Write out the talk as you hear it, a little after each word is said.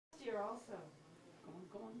also.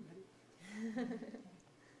 Come on,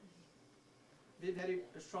 be very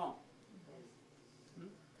strong.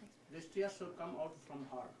 This tears should come out from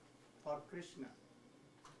her for Krishna.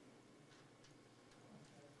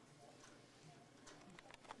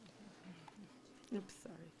 Oops,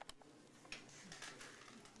 sorry.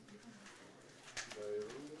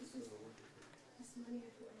 This money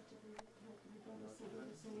I forgot to bring. My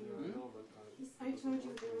brother sent me this anyway. I told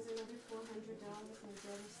you there was another $400 my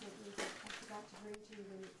brother sent me that I forgot to bring to you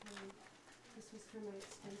when it came. This was for my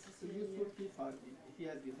expenses So here. you should keep for, he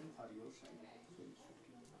has given for your side. So you should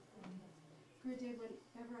keep. Gurudev,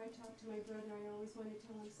 whenever I talk to my brother, I always want to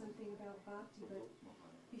tell him something about bhakti, but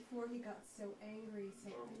before he got so angry,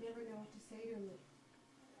 so I never know what to say to him.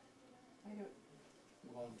 I don't.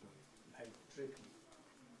 Go on to like trick me.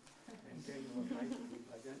 And tell you what right to do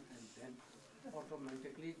bhajan, and then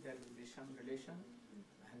automatically there will be some relation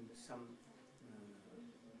and some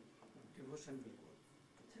devotion will go.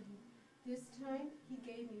 This time he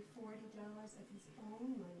gave me $40 of his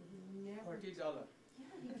own money. He never. $40. Yeah,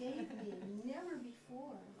 he gave me. Never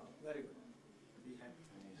before. Oh, very good. Be happy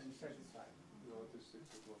and satisfied. No, it is 6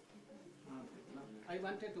 o'clock. I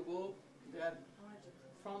wanted to go there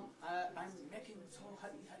from. I'm making so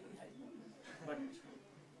hurry. But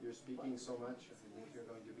You're speaking so much, I think you're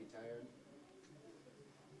going to be tired.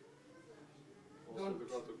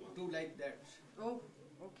 don't do like that. Oh,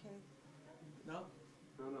 okay. No?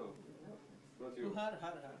 No. Not To you. her.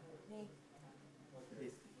 Me.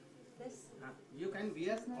 This. This? You can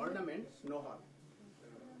wear ornaments, no harm.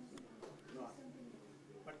 No harm.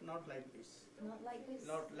 But not like this. Not like this?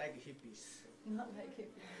 Not like hippies. Not like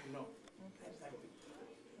it. No. Okay.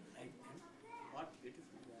 Like them. What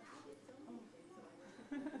beautiful they are.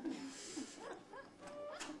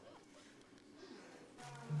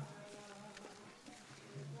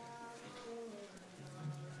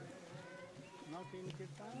 Not in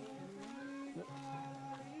Kirtan.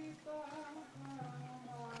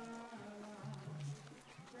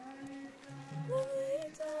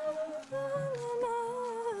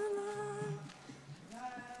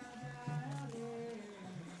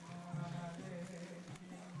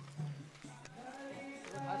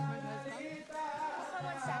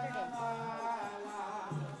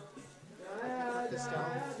 Put this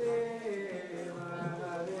down.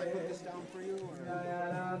 I put this down for you, or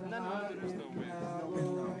No, there is no way.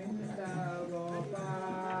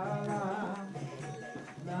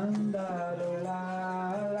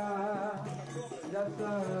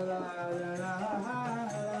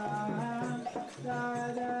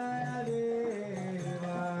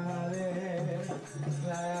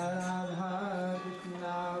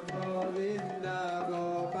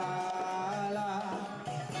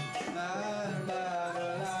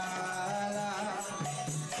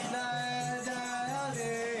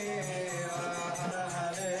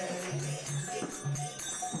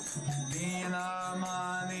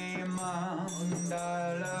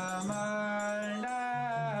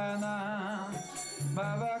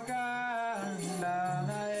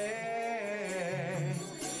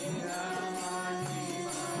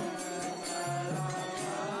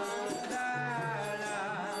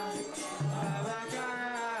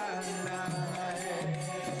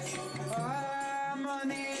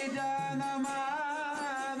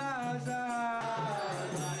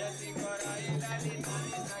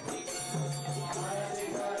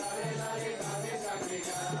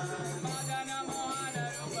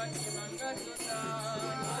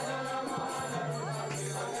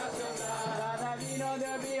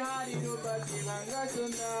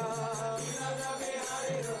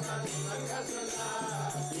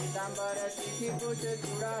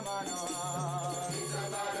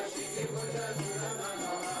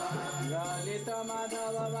 Lalita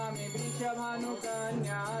Madhava Vami Vishabhanu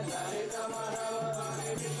Kanya Lalita Madhava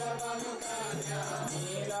Vami Vishabhanu Kanya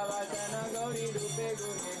Nila Vachana Gauri Rupe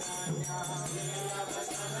Gune Kanya Nila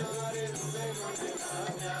Vachana Gauri Rupe Gune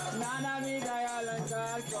Kanya Nana Vidaya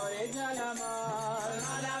Lankar Kore Jalamal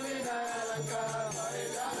Nana Vidaya Lankar Kore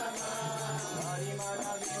Jalamal Hari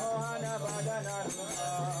Mana Vimohana Badana Rupa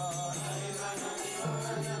Hari Mana Vimohana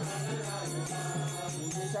Badana Rupa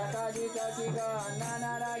Vishaka Jika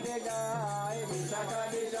Nana Ragega Vishaka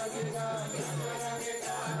Jika Nana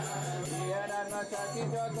Ragega Viyanarma Saki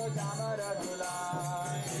Joto Chamara Dula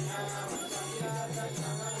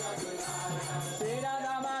Sira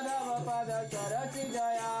Damadava Pada Charati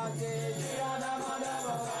Jaya Sira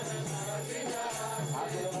Damadava Pada Charati Jaya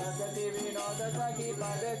Akil Vakati Vinoda Saki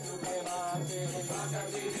Pada Sukeva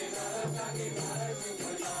Vakati Vinoda Saki Pada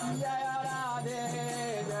Sukeva Jaya Radhe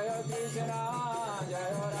Jaya Krishna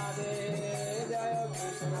Jaya Radhe Jaya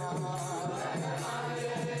Krishna Jaya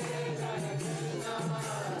Radhe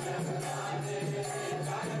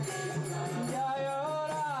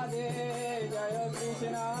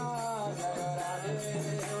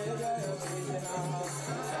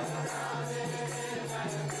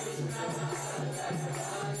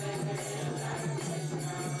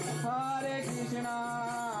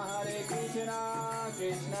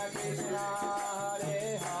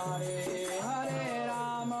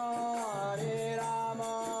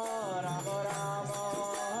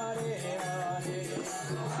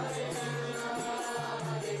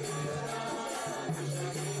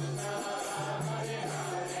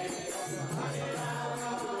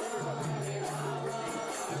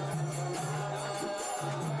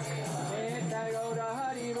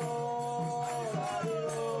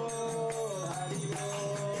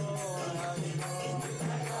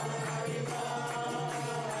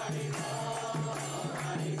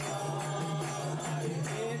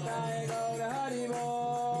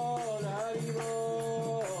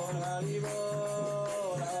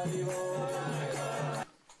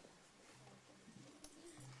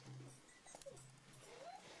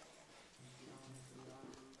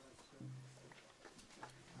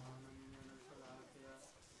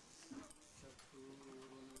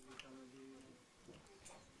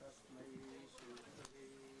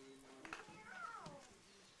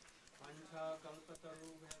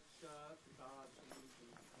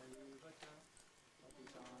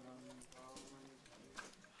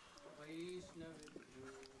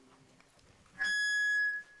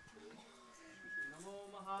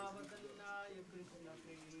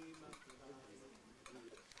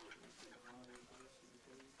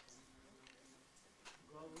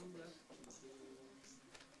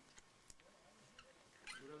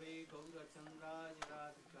Gaurachandraya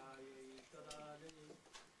Radhikayai Tadalaya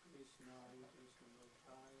Krishnaya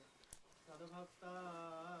Krishnabhaktaya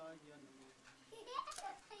Tadbhaktaya Namo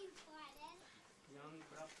Yang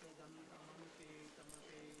Prapta Jantamante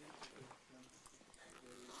Tamate Krityam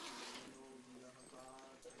Jai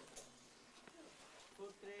Virahapat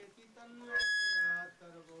Putreti Tanvaya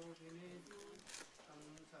Tarvo Vineju Tam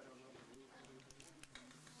Sarvabhuti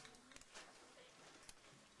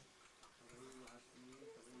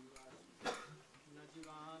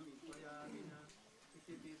Najivami Tvaya Vina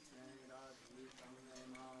Iti Tisnai Radhi Tamnai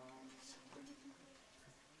Mam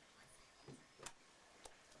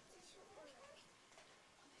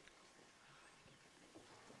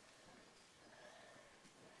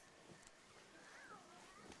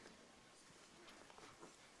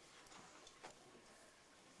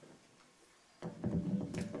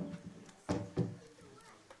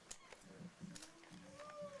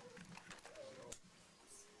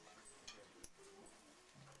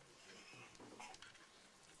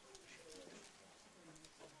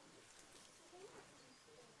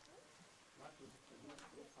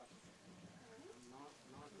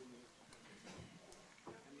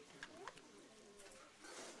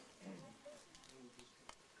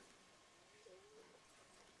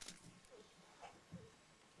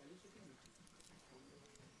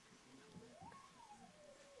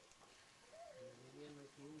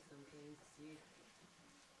sometimes see it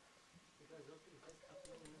because of it has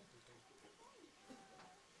happening in a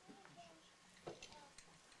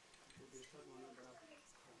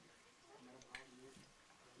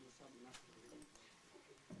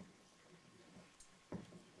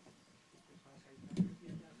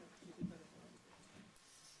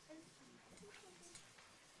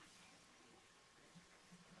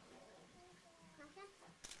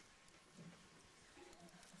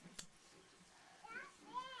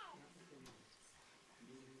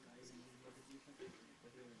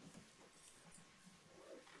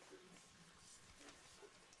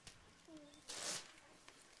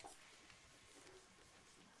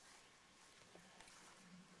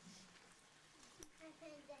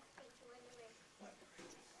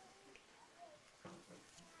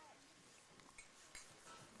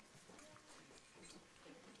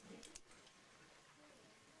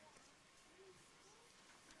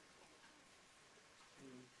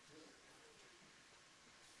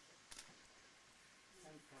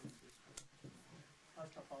sometimes.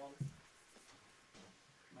 First of all,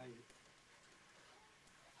 my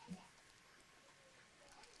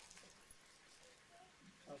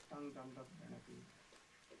Sastang Damdak Pranati,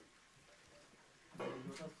 the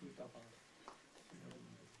lotus feet of our Lord.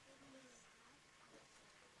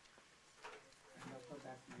 And after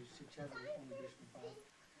that, my Shiksha Guru on Vishnupad,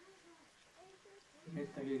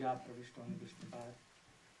 Nitya Leela Pravishta on Vishnupad,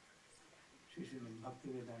 Shri Srimad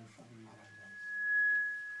Bhaktivedanta Swami Maharaj.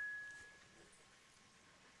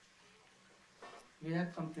 We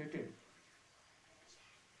have completed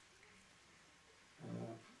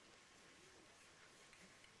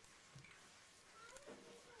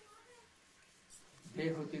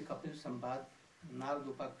Dehuti Kapil Sambad, Narad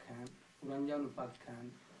Upakhyan, Puranjan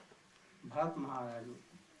Upakhyan, Bharat Maharaj,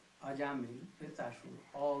 Ajamil, Pritasur,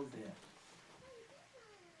 all there.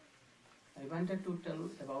 I wanted to tell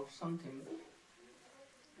about something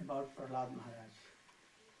about Prahlad Maharaj.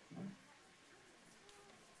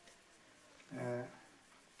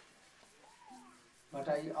 But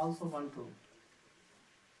I also want to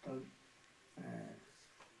tell,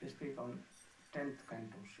 speak on 10th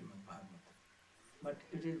canto Srimad Bhagavatam. But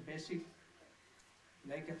it is basic,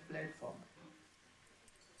 like a platform.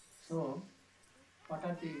 So, what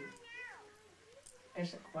is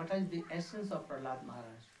the essence of Prahlad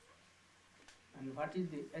Maharaj? And what is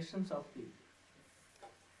the essence of the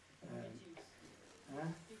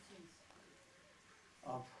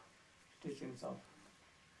teachings of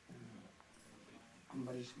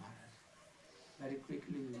Ambarish Maharaj? Very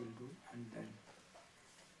quickly we will do, and then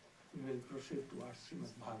we will proceed towards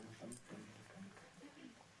Srimad Bhagavatam.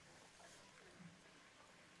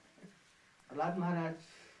 Prahlad Maharaj,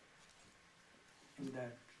 in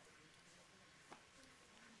that,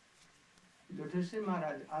 Yudhishthira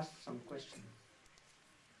Maharaj asked some questions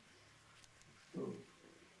to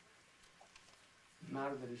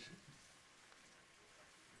Narada Rishi,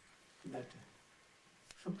 that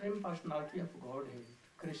Supreme Personality of Godhead,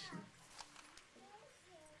 Krishna,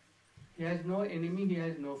 he has no enemy, he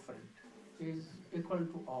has no friend. He is equal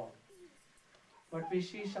to all. But we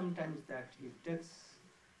see sometimes that he takes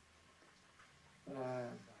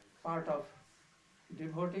part of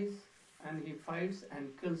devotees and he fights and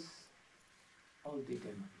kills all the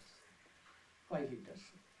demons. Why he does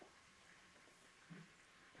so?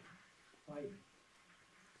 Why?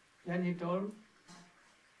 Then he told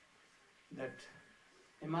that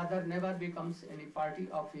a mother never becomes any party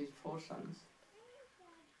of his 4 sons.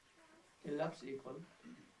 He loves equal,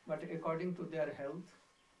 but according to their health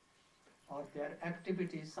or their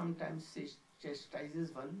activities, sometimes she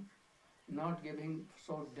chastises one, not giving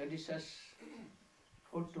so delicious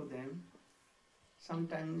food to them,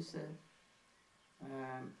 sometimes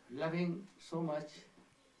loving so much.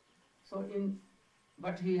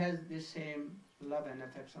 But he has the same love and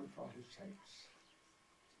affection for his child.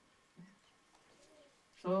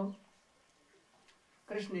 So,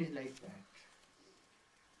 Krishna is like that.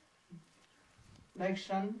 Like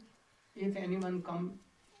sun, if anyone come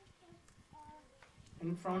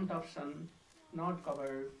in front of sun, not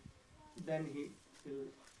covered, then he will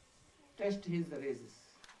test his rays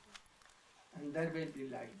and there will be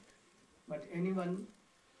light. But anyone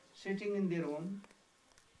sitting in the room,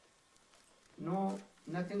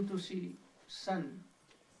 nothing to see sun,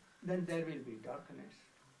 then there will be darkness.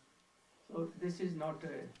 So this is not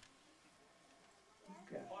a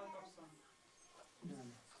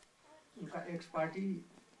उनका ex party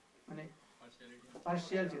माने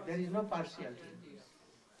partiality. There is no partiality.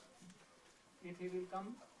 If he will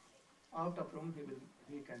come out of room,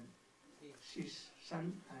 he can see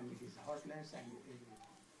sun and his hotness and everything.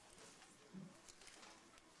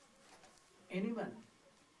 Anyone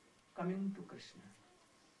coming to Krishna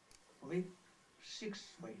with 6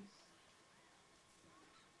 ways.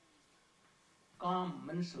 Kam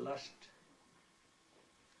means lust.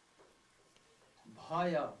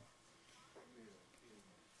 Bhaya,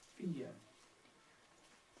 fear.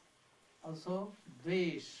 Also,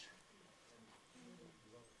 dvesh,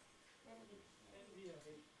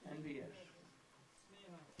 envious.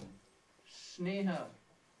 Sneha,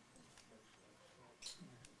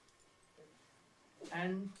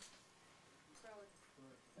 and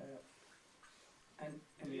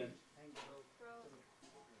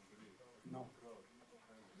no.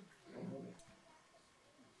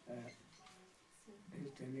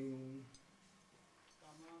 He's telling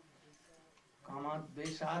Kamat,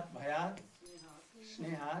 Deshat, Bhayat,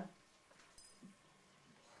 Snehat,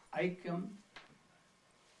 Aikyam,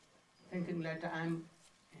 thinking that I am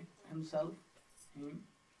himself, him,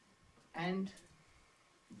 and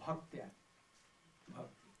Bhaktya.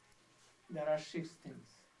 Bhakti. There are 6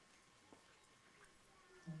 things.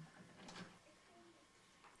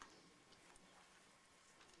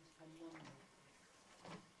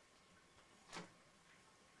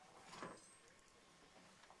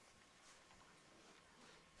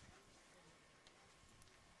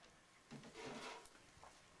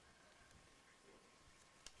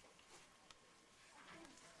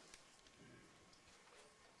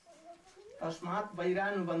 तस्मात्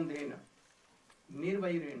वैरानुबंधेन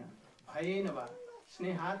निर्वैरेण भयेन वा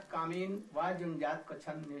स्नेहात् कामेन वा जुञ्जात्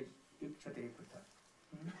कच्छन् इच्छते पृथक्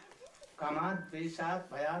कामात् द्वेषात्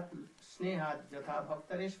भयात् स्नेहात् यथा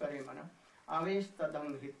भक्तरेश्वरे मन आवेश तदं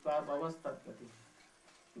हित्वा भवस्तद्गति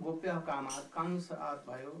गोप्यः कामात् कंसात्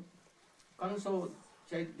भयो कंसो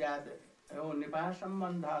चैत्याद् निपाः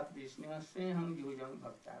सम्बन्धात् विष्णुः स्नेहं युजं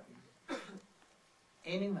भक्ताभिः.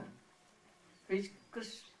 Anyone which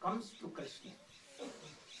comes to Krishna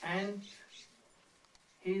and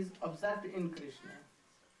he is observed in Krishna.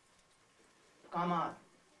 Kamad.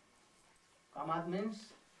 Kamad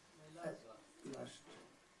means lust.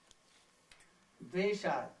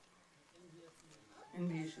 Dveshat,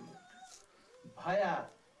 envy. Bhayat,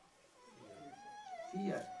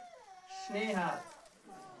 fear. Snehat,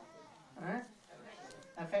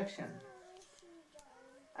 affection.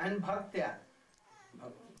 And bhaktya,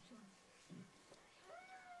 bhakti.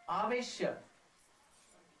 Aveshya.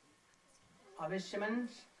 Aveshya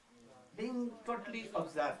means being totally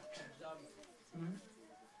observed.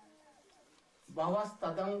 Bhavas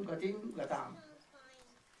tadam gatim gatam.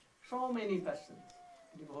 So many persons,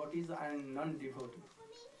 devotees and non-devotees,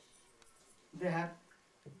 they have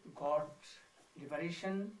got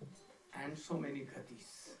liberation and so many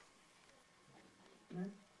gatis.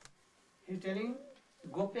 He is telling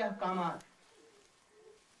Gopya Kama,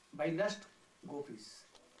 by lust gopis.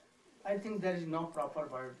 I think there is no proper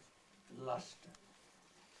word lust.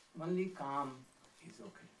 Only calm is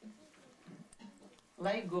okay.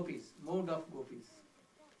 Like gopis, mood of gopis.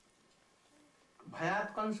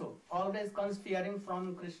 Bhayat Kanso, always conspiring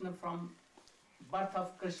from Krishna, from birth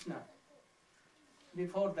of Krishna.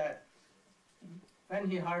 Before that, when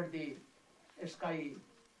he heard the sky,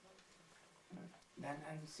 then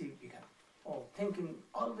and she began, thinking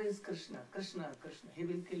always Krishna, Krishna, Krishna, he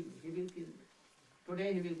will kill me, he will kill me.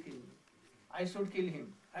 Today he will kill me. I should kill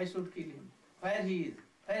him, I should kill him. Where he is?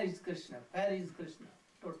 Where is Krishna? Where is Krishna?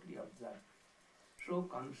 totally observed. So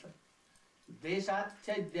Kamsa, Deshat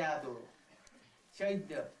Chaidyado,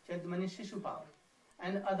 Chaidya means Shishupal,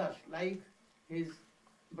 and others like his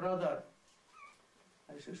brother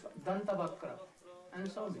Dantavakra,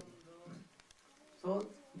 and so many. So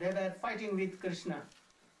they were fighting with Krishna.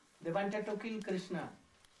 They wanted to kill Krishna,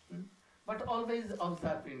 but always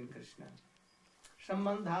observed in Krishna.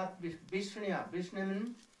 Sambandhat Vishnuya, Vishnu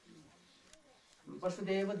means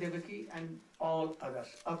Vasudeva, Devaki, and all others,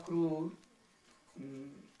 Akrur,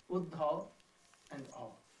 Uddhav, and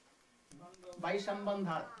all. By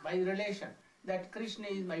Sambandhat, by relation, that Krishna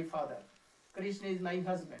is my father, Krishna is my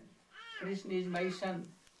husband, Krishna is my son,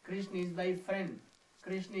 Krishna is my friend,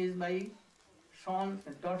 Krishna is my son,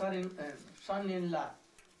 son-in-law,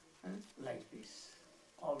 like this,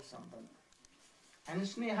 all Sambandhat. And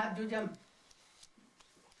Snehadjujam,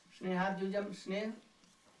 Sneh,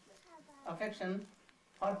 affection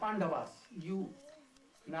for Pandavas, you,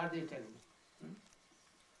 Nardi telling.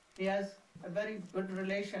 He has a very good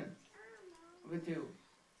relation with you.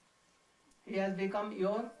 He has become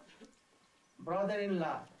your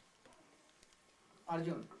brother-in-law,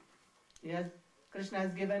 Arjun. Krishna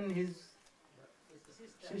has given his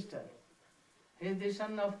sister. He is the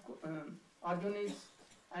son of Arjun is,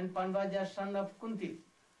 and Pandava is son of Kunti.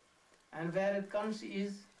 And where Kans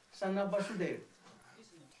is son of Vasudev,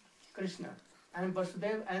 Krishna. And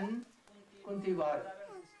Vasudev and Kunti were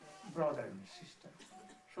brother and sister.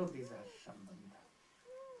 So these are Sambandha.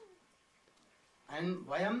 And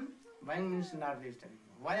Vayam means Nardi telling.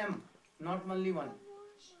 Vayam, not only one.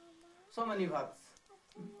 So many bhakts.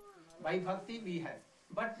 By bhakti we have.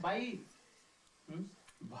 But by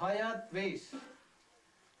bhaya dvesh,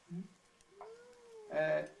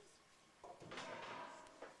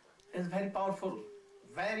 is very powerful,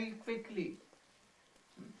 very quickly.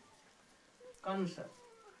 Kansa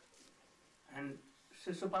and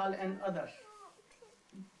Shishupal and others,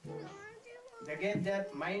 they gave their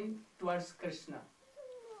mind towards Krishna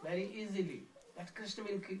very easily, that Krishna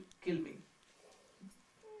will kill me.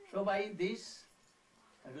 So by this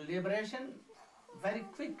liberation, very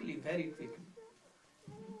quickly.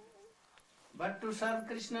 But to serve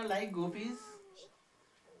Krishna like gopis,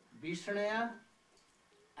 Vishnaya,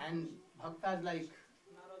 and bhaktas like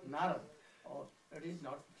Narad, it is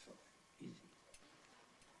not so easy.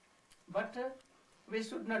 But we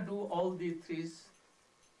should not do all these three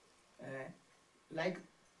like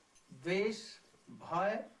Dvesh,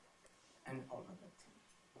 Bhaya, and all other things.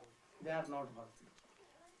 They are not bhakti.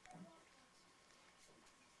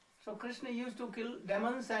 So Krishna used to kill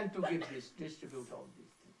demons and to give this, distribute all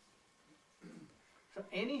these things. So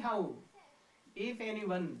anyhow, if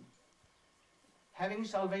anyone having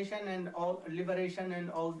salvation and all liberation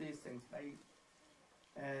and all these things by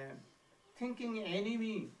thinking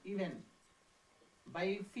enemy, even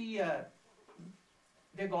by fear,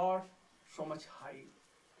 they got so much high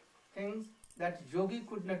things that yogi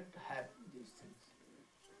could not have these things.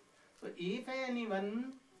 So if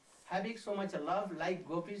anyone having so much love like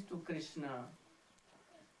gopis to Krishna,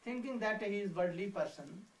 thinking that he is worldly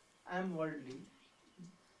person, I am worldly,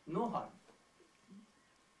 no harm.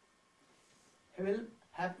 He will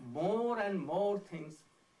have more and more things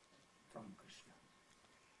from Krishna.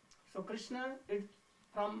 So Krishna,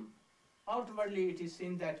 from outwardly it is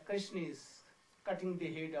seen that Krishna is cutting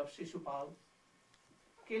the head of Shishupal,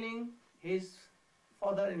 killing his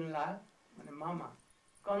father-in-law, Mama,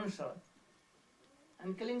 Kansa,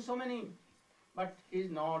 and killing so many. But he is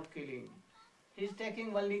not killing. He is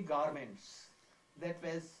taking only garments that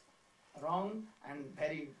was wrong and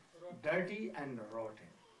very dirty and rotten,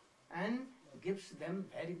 and gives them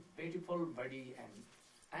very beautiful body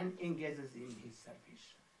and engages in his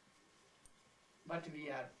service. But we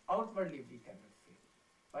are outwardly we cannot feel,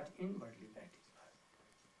 but inwardly that is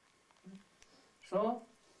possible. So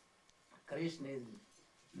Krishna is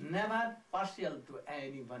never partial to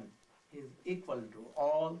anyone. He is equal to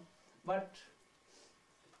all, but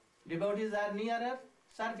devotees are nearer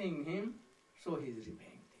serving him, so he is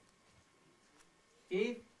repaying them.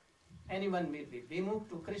 If anyone will be removed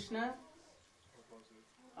to Krishna,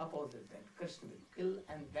 opposite that, Krishna will kill,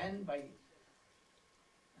 and then by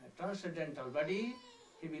transcendental body,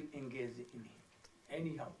 he will engage in him.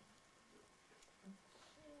 Anyhow.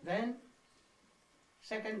 Then,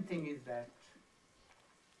 second thing is that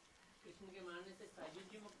Krishna के मारने से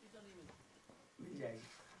सायुज्य मुक्ति तो नहीं मिलती। मिल जाएगी,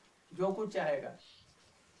 जो कुछ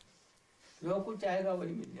चाहेगा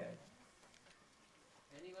वही मिल जाएगा.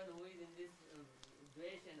 Anyone who is in this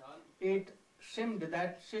dvesh and all. It seemed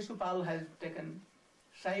that Shishupal has taken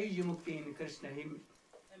Sayuj Mukti in Krishna, him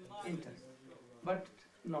entered, but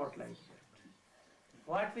not like that.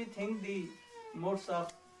 What we think the modes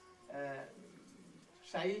of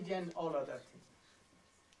size and all other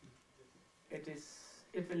things.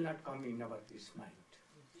 It will not come in our this mind.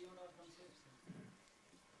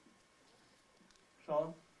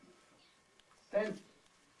 So then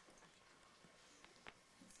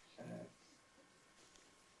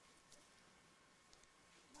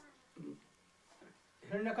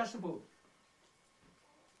Hiranyakashipu,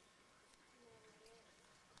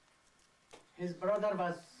 his brother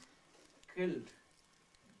was killed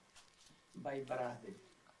by Baradev.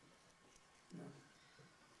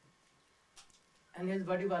 And his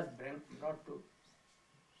body was brought to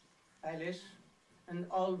palace, and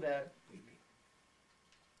all were weeping.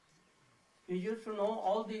 He used to know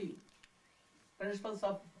all the principles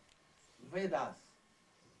of Vedas.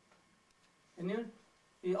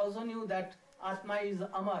 He also knew that Atma is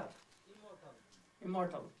Amar,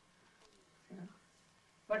 immortal. Yeah.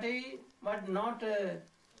 But he was not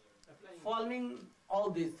following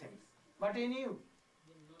all these things. But he knew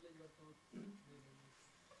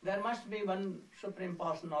there must be one supreme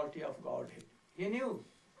personality of Godhead. He knew.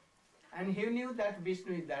 And he knew that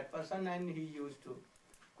Vishnu is that person, and he used to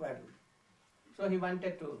quarrel. So he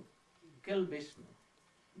wanted to kill Vishnu.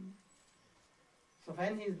 So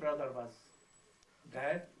when his brother was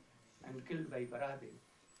dead and killed by Baradev,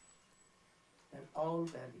 then all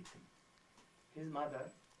were weeping. His mother,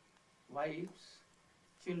 wives,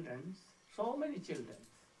 children, so many children,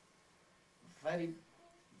 very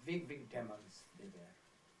big demons they were.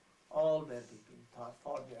 All were weeping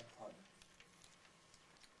for their father.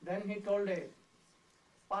 Then he told a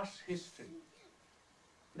past history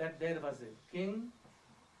that there was a king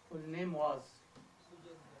whose name was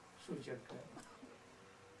Sujata,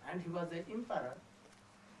 and he was an emperor,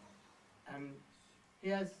 and he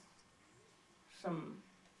has some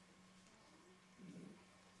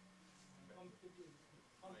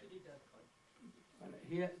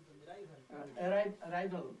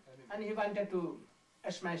rival, and he wanted to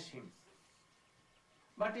smash him.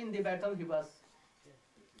 But in the battle he was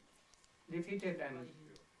defeated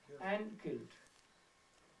and killed.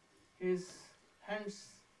 His hands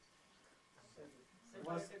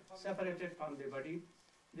was separated from the body,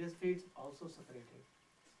 his feet also separated.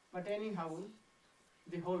 But anyhow,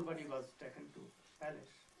 the whole body was taken to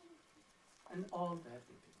palace, and all were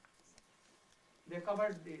weeping. They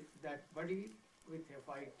covered that body with a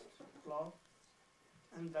white cloth,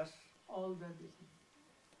 and thus all were weeping.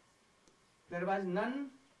 There was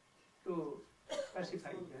none to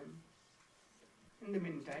pacify them. In the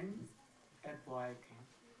meantime, a boy came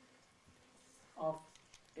of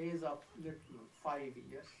age of 5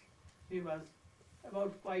 years. He was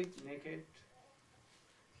about quite naked.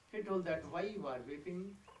 He told that, why you are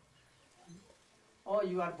weeping? Oh,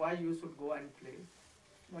 you are boy, you should go and play.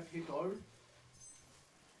 But he told,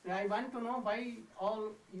 I want to know why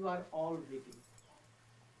you are all weeping.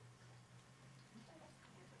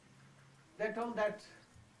 They told that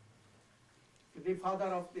the father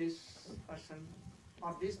of this person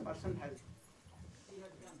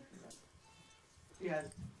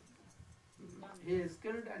he is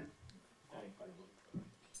killed and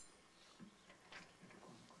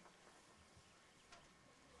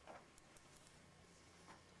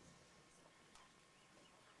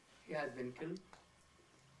he has been killed.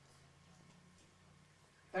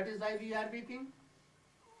 That is why we are weeping.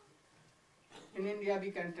 In India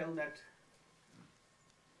we can tell that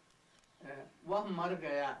वह मर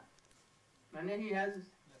गया, माने he has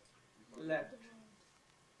left.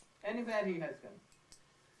 Anywhere he has gone.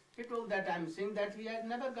 He told that I am saying that he has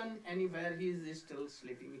never gone anywhere, he is still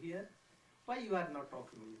sleeping here. Why you are not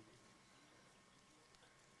talking with him?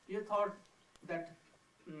 You thought that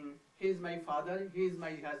he is my father, he is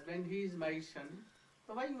my husband, he is my son.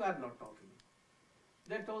 So why you are not talking?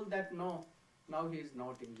 They told that no, now he is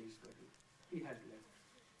not in this body. He has left.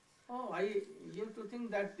 Oh, I used to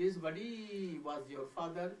think that this body was your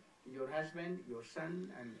father, your husband, your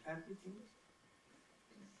son, and everything.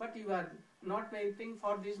 But you are not waiting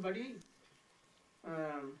for this body.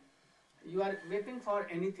 You are waiting for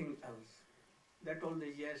anything else. They told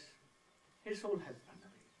us, yes, his soul has gone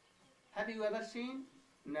away. Have you ever seen?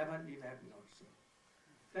 Never, we have not seen.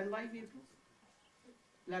 Then why weeping?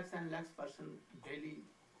 Lakhs and lakhs person daily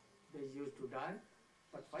they used to die.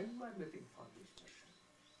 But why you are waiting for this person?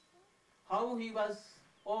 How he was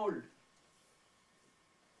old,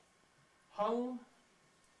 how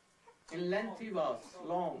in length he was,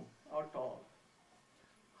 long or tall,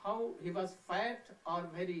 how he was fat or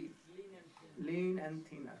very lean and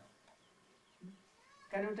thinner.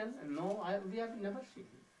 Can you tell? No, we have never seen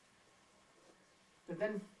him. So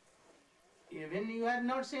then, when you have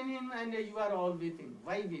not seen him and you are all weeping,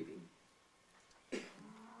 why weeping?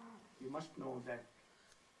 must know that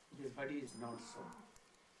this body is not so.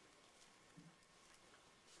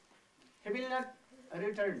 He will not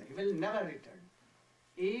return, he will never return.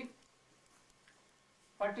 If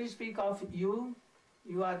party speak of you,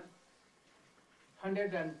 you are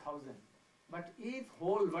 100 and 1,000. But if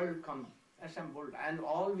whole world come assembled and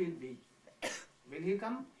all will be, will he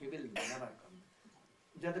come? He will never come.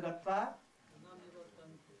 Jadagatva,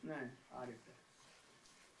 no,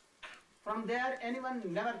 from there anyone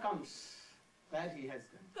never comes where he has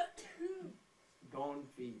gone.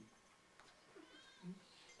 Don't be.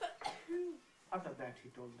 After that he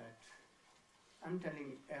told that, I'm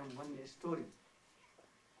telling one story,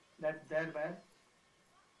 that there were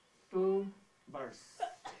two birds,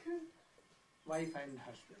 wife and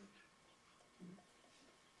husband.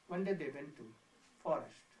 One day they went to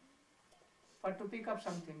forest for to pick up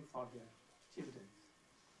something for their children.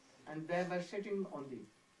 And they were sitting on the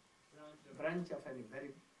branch of a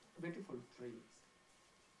very beautiful tree.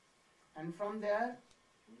 And from there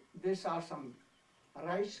they saw some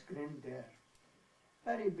rice grain there,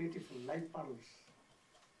 very beautiful, like pearls.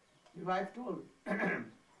 The wife told,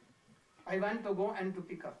 I want to go and to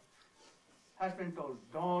pick up. Husband told,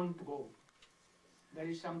 don't go. There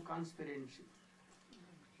is some conspiracy.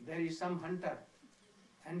 There is some hunter,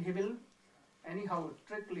 and he will anyhow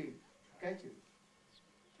tricklily catch you.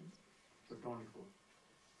 So don't go.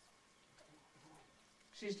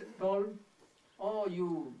 She told, oh,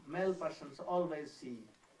 you male persons always see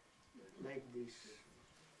like this.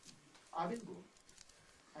 I will go.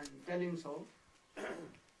 And telling so,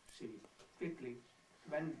 she quickly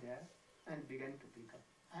went there and began to pick up.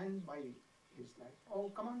 And by his life,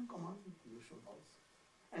 oh, come on, you should also.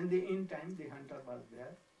 And in time, the hunter was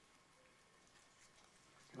there.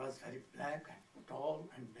 He was very black and tall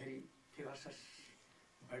and very ferocious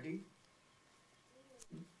body.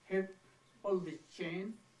 He pulled the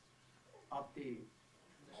chain of the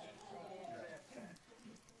trap,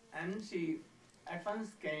 and she at once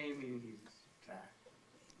came in his trap.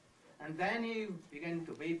 And then he began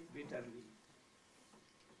to weep bitterly.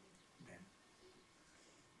 Then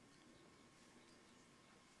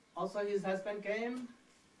also his husband came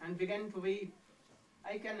and began to weep.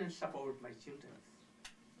 I cannot support my children.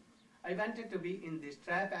 I wanted to be in this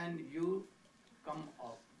trap and you come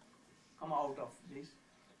out of this,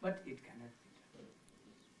 but it cannot be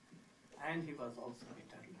done. And he was also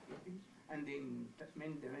bitterly weeping. And in the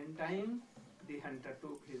meantime, the hunter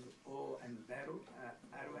took his bow and arrow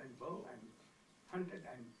and bow and hunted,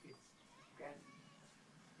 and it got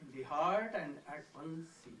in the heart, and at once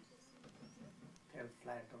he fell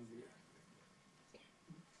flat on the earth.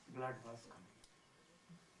 Blood was coming.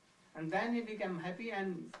 And then he became happy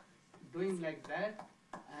and doing like that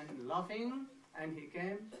and laughing, and he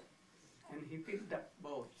came and he picked up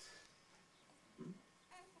both.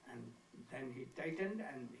 And then he tightened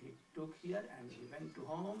and he took here and he went to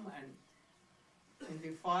home, and in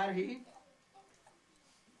the fire he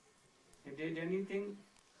did anything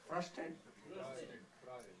frosted.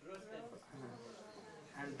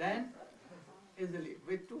 And then easily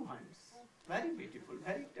with 2 hands. Very beautiful,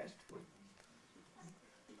 very tasteful.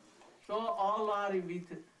 So all are with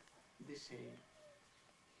the same.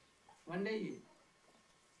 One day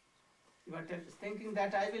you are thinking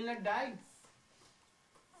that I will not die.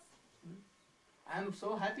 I am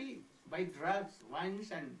so happy by drugs,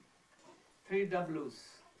 wines and 3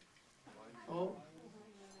 W's. So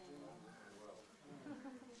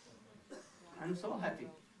I am so happy.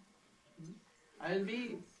 I will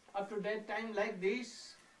be up to that time like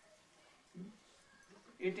this,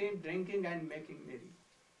 eating, drinking and making merry.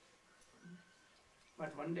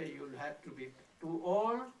 But one day you will have to be too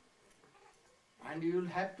old and you will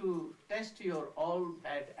have to test your all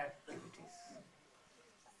bad activities.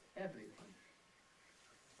 Everything.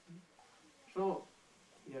 So,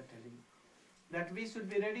 we are telling that we should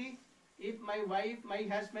be ready. If my wife, my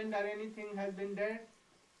husband or anything has been dead,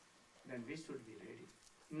 then we should be ready.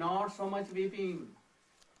 Not so much weeping.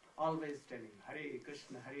 Always telling, Hare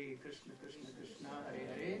Krishna, Krishna Krishna, Hare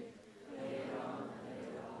Hare.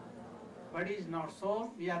 Body is not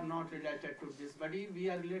soul. We are not related to this body. We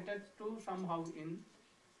are related to somehow in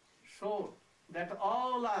soul. That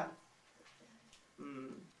all are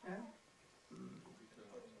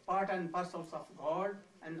part and parcels of God,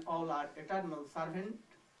 and all are eternal servant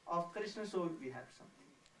of Krishna. So we have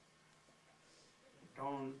something.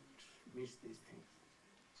 Don't miss these things.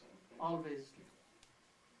 Always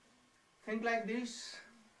think like this.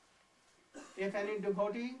 If any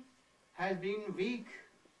devotee has been weak,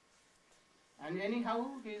 and anyhow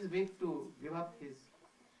he is weak to give up his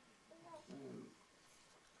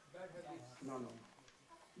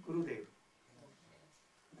Gurudev.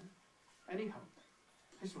 Anyhow,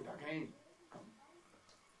 he should again come.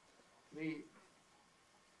 We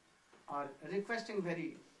are requesting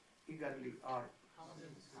very eagerly or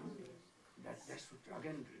that they should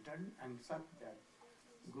again return and serve their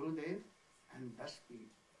Gurudev and thus be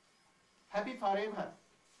happy forever.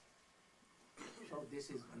 So this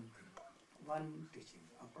is one thing, one teaching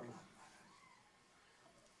of Prahlad Maharaj.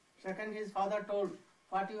 Second, his father told,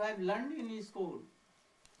 what you have learned in his school.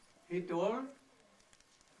 He told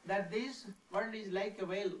that this world is like a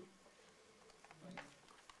well,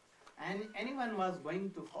 and anyone was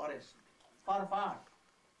going to forest for what?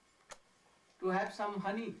 To have some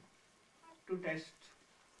honey to test,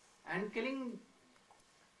 and killing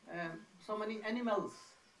so many animals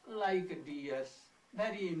like deers,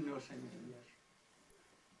 very innocent deer,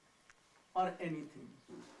 or anything.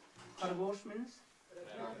 Khargosh means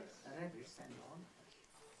rabbits and all.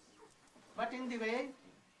 But in the way,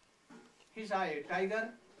 he saw a tiger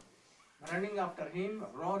running after him,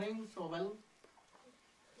 roaring so well.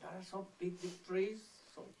 There are so big trees,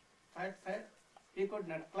 so fat. He could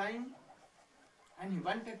not climb, and he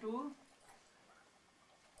wanted to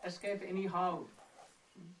escape anyhow.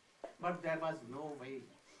 But there was no way.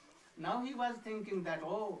 Now he was thinking that,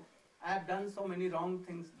 oh, I have done so many wrong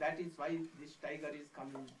things, that is why this tiger is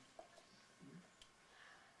coming.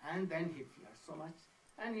 And then he feared so much,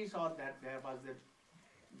 and he saw that there was a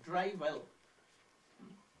dry well,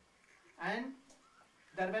 and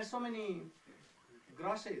there were so many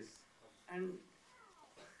grasses and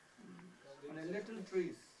little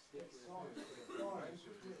trees,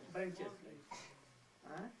 branches,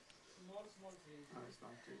 Small trees.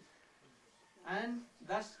 small trees, and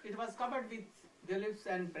thus it was covered with the leaves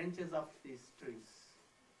and branches of these trees.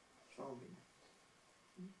 So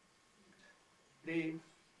the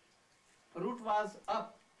root was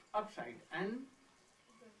upside, and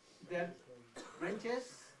their branches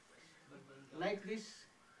like this.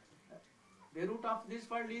 The root of this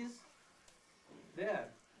world is there,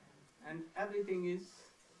 and everything is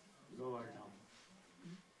lower down.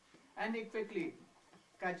 And he quickly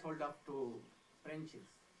catch hold of two branches,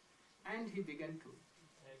 and he began to.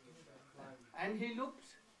 And he looked,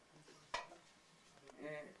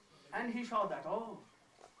 and he saw that, oh,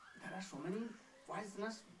 there are so many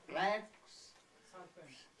poisonous black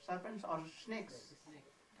serpents or snakes,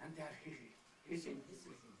 and they are hissing.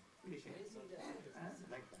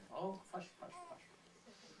 Like that. Oh, hush.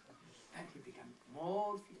 And he became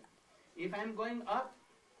more fear. If I am going up,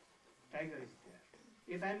 tiger is there.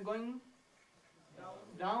 If I am going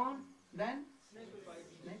down, then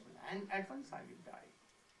snake, and at once I will die.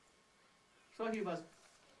 So he was,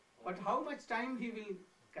 but how much time he will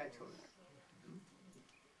catch hold?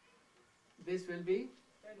 This will be,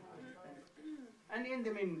 and in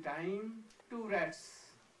the meantime, two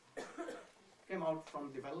rats came out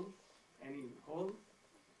from the well, any hole,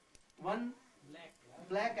 one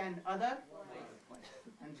black and other white,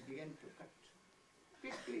 and began to cut.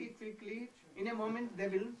 Quickly, in a moment they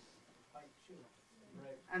will,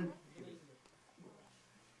 and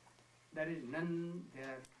there is none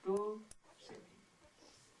there to save him.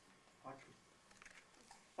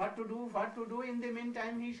 What to do? In the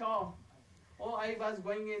meantime he saw, oh, I was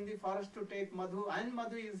going in the forest to take madhu, and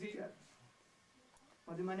madhu is here.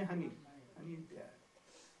 Madhu means honey is there.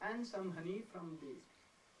 And some honey from the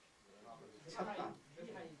chhatta,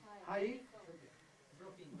 high,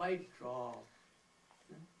 by drop.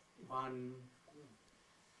 1,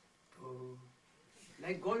 2,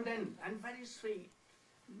 like golden and very sweet.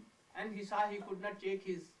 And he saw he could not take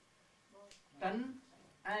his tongue,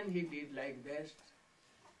 and he did like this,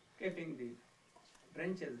 keeping the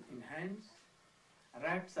branches in hands.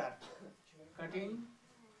 Rats are cutting,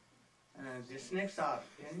 the snakes are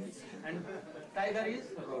in, and tiger is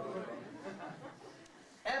roaring.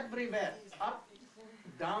 Everywhere, up,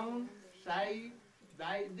 down, side,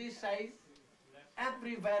 this side,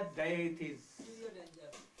 everywhere death is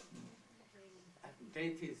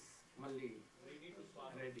only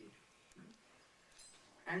ready.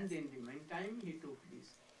 And in the meantime he took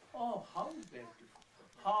this. Oh, how beautiful,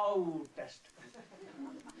 how tasteful,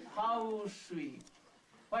 how sweet.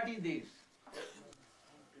 What is this?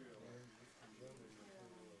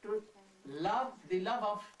 To love, the love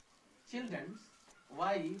of children's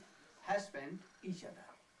wife, husband, each other.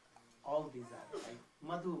 All these are like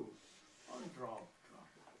madhu, or drop.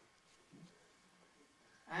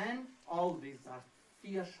 And all these are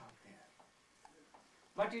fears are there.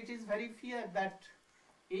 But it is very fear that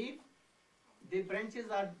if the branches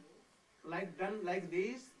are like done like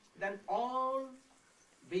this, then all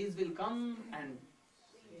bees will come and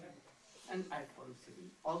at once will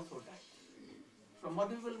also die. So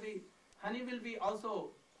madhu will be, honey will be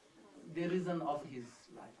also the reason of his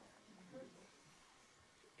life.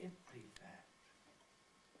 Everywhere.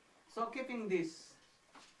 So keeping this,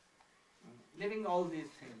 living all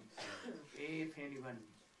these things, if anyone,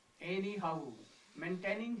 anyhow,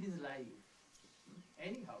 maintaining his life,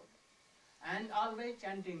 anyhow, and always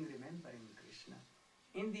chanting, remembering Krishna,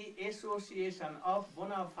 in the association of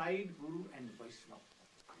bona fide Guru and Vaishnava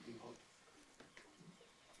devotee.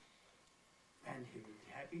 And he will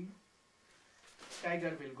be happy.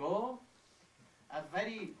 Tiger will go a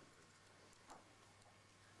very,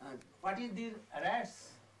 what is the rats?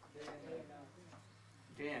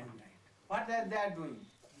 Day and night. What are they doing?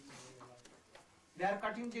 They are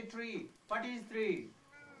cutting the tree. What is tree?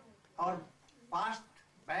 Our past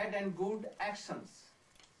bad and good actions.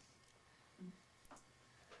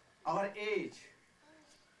 Our age.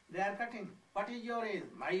 They are cutting. What is your age?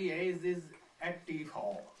 My age is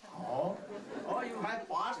 84. Oh, you have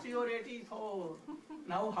passed your 84.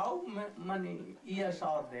 Now how many years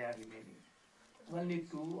are there remaining? Only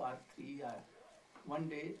 2 or 3 or 1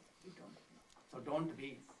 day, we don't know. So don't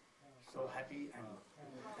be so happy and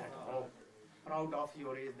that, oh, proud of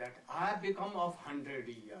your age that I have become of 100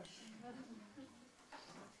 years.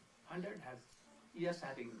 100 has years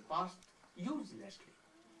having passed uselessly.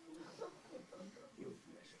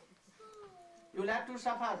 You will have to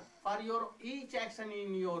suffer for your each action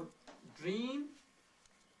in your dream,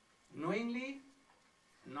 knowingly,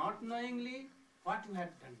 not knowingly, what you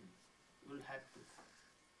have done. You will have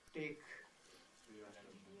to take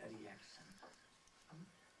a reaction.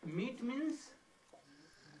 Meet means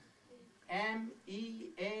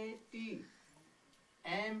M-E-A-T.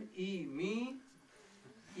 M-E, me,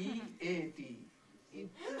 E-A-T.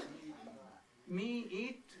 Eat. Me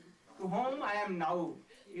eat. To whom I am now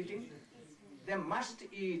eating. They must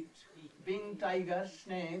eat, being tigers,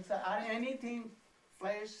 snakes, or anything,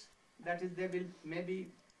 flesh, that is, they will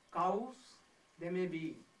maybe cows, they may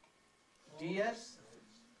be deers,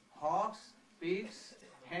 hogs, pigs,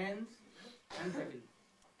 hens, and they will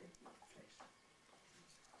take flesh.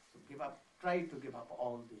 So give up, try to give up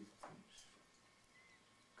all these things.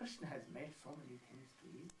 Krishna has made so many things to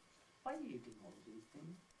eat. Why eating all these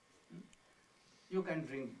things? You can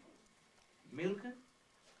drink milk.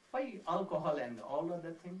 Why alcohol and all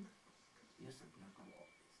other things? You should not do all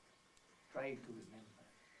these things. Try to remember.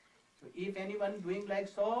 So if anyone doing like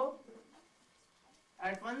so,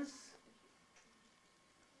 at once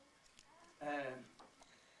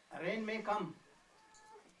rain may come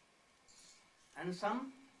and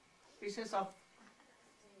some pieces of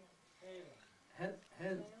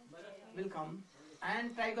hell will come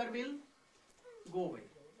and tiger will go away.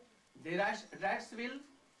 The rats will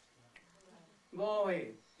go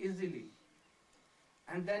away easily,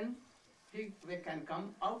 and then he can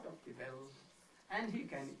come out of the well and he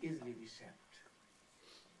can easily be saved.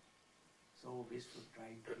 So we should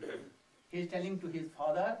try to. He is telling to his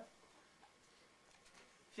father.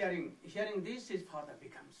 Hearing this, his father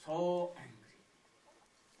becomes so angry,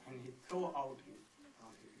 and he threw out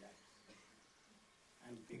from his legs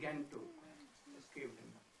and began to escape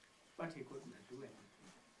him, but he could not do anything.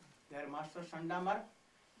 Their master Sandamar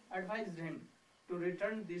advised him to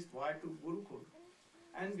return this boy to Gurukul,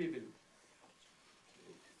 and we will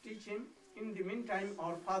teach him. In the meantime,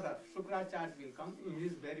 our father Shukracharya will come. He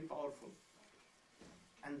is very powerful,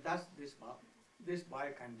 and thus this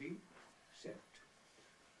boy can be saved.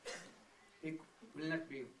 He will not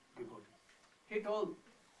be devotee. He told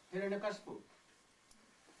Hiranyakashipu,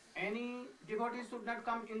 any devotee should not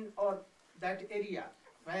come in or that area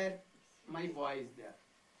where my boy is there.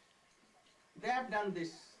 They have done this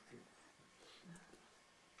thing.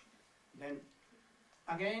 Then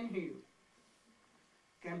again he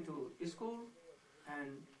came to school and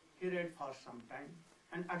he read for some time,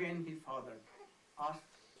 and again his father asked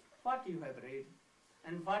what you have read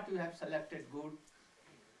and what you have selected good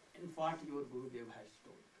and what your Gurudev has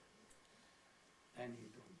told. Then he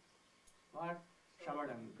told, what?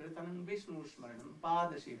 Shravanam, Kirtanam, Vishnu Smaranam,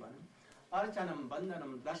 Padasivanam, Archanam,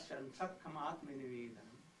 Bandhanam, Darshan, Sakham,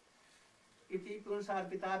 Atmanivedanam. Iti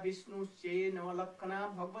Punsarpita Vishnu Che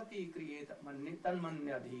Navalakkhana Bhagavati Kriyeta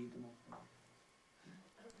Tanmanyadhit Mukha.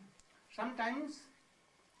 Sometimes,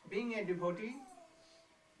 being a devotee,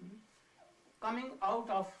 coming out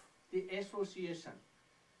of the association,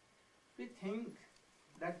 we think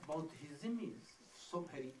that Buddhism is so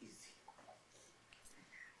very easy.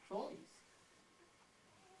 So easy.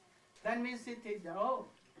 Then we see things,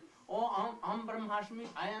 I'm Brahmasmi,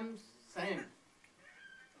 I am same.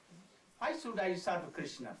 Why should I serve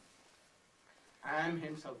Krishna? I am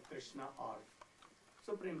himself Krishna or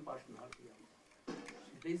Supreme Personality.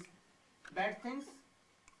 These bad things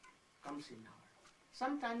comes in heart.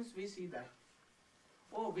 sometimes we see that,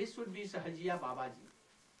 oh, we should be Sahajiya Babaji.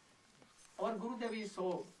 Our Gurudev is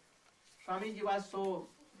so, Swamiji was so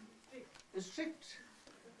strict.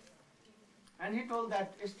 And he told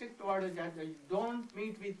that strict word that don't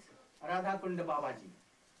meet with Radha Kunda Babaji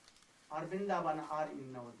or Vrindavan or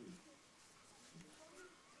in Navadvip.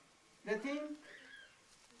 They think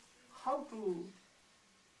how to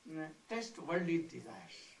test worldly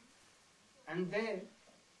desires. And they,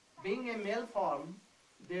 being a male form,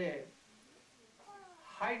 they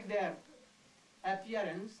hide their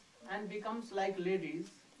appearance and becomes like ladies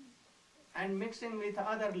and mixing with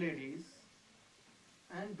other ladies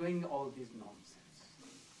and doing all this nonsense.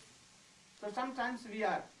 So sometimes we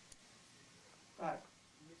are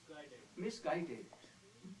misguided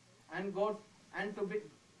and go and to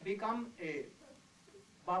become a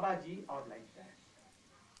Babaji or like that.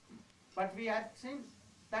 But we have seen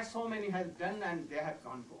that so many have done and they have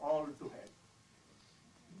gone to all to hell.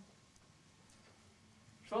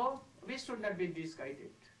 So we should not be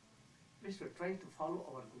misguided. We should try to follow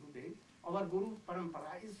our Gurudev. Our Guru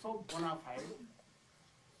Parampara is so bona fide.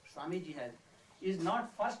 Swamiji is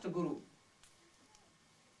not first Guru.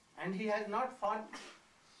 And he has not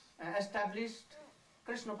established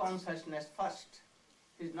Krishna consciousness first.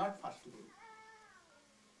 He is not first Guru.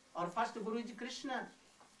 Our first Guru is Krishna.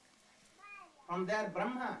 From there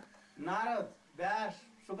Brahma, Narad, Vyas,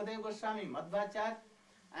 Sukadeva Goswami, Madhvacharya,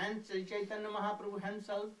 and Chaitanya Mahaprabhu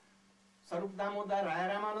himself, Sarup Damodar,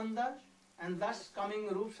 Raya Ramananda, and thus coming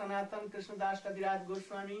Rup Sanatan, Krishnadas Kaviraj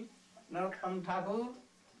Goswami, Narottam Thakur,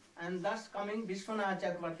 and thus coming Vishwanath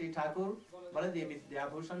Chakravarti Thakur, Baladev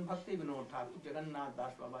Vidyabhushan Bhakti Vinod Thakur, Jagannath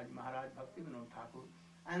Das Babaji Maharaj Bhakti Vinod Thakur,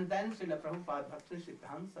 and then Srila Prabhupada Bhakti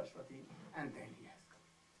Siddhanta Saraswati, and then he has come.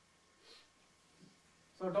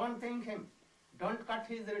 So don't think him, don't cut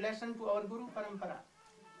his relation to our Guru Parampara.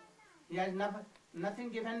 He has nothing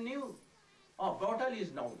given new. Oh, bottle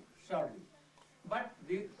is known, surely. But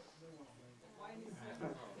the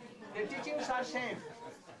teachings are same.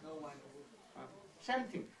 Same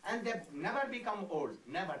thing. And they never become old.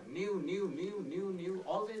 Never. New,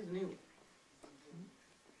 always new.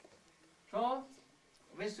 So,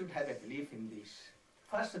 we should have a belief in this.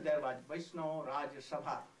 First there was Vaishnava Raj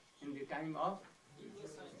Sabha in the time of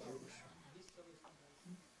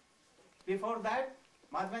before that,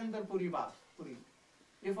 Madhvendra Puri.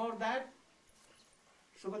 Before that,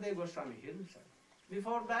 Sukadeva Goswami himself.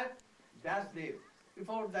 Before that, Vyasdev.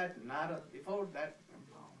 Before that, Narad. Before that,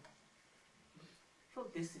 so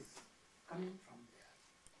this is coming from there.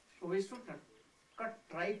 So we should not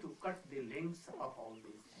try to cut the links of all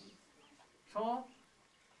these things. So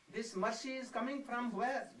this mercy is coming from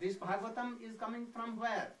where? This Bhagavatam is coming from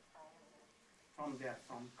where? From there,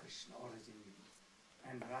 from Krishna originally,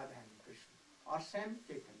 and Radha and Krishna, or same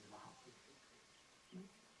Chaitanya Mahaprabhu.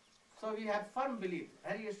 So we have firm belief,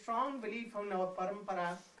 very strong belief in our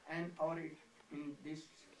parampara and in these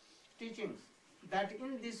teachings, that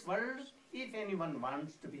in this world, if anyone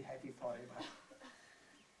wants to be happy forever,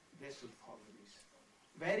 they should follow this.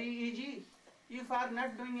 Very easy. If you are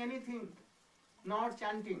not doing anything, not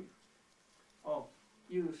chanting, oh,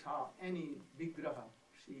 you saw any Vigraha,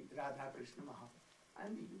 Sri Radha Krishna Mahaprabhu,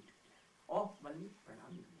 and you oh, only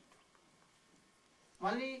pranam.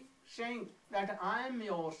 Only saying that I am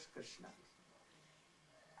yours, Krishna.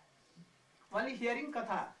 Only hearing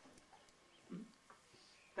katha.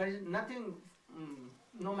 There is nothing,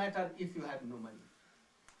 no matter if you have no money.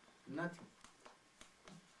 Nothing.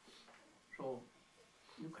 So,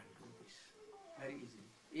 you can do this very easily.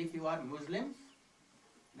 If you are Muslims,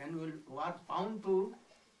 then you are bound to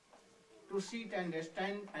sit and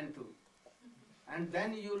stand and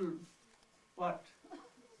then you'll what?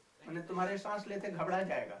 मैंने तुम्हारे सांस लेते घबरा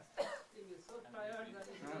जाएगा.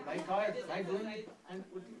 By choice, by doing it and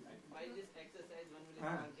putting. By this exercise, one will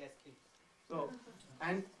become gastric. So,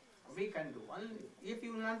 and we can do only. If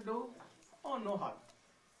you not do, oh no harm.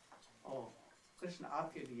 Oh, Krishna,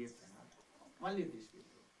 आपके लिए प्रणाम. Only this will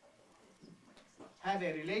do. Have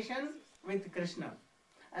a relation with Krishna,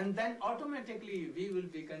 and then automatically we will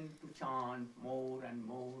begin to chant more and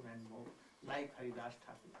more and more, like Haridas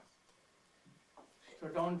Thakur. So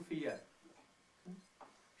don't fear.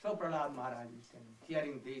 So Prahlad Maharaj is saying,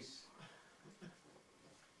 hearing this,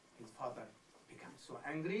 his father became so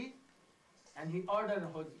angry, and he ordered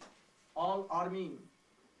all army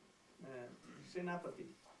Senapati,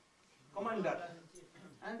 commander,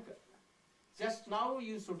 and just now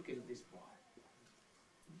you should kill this boy.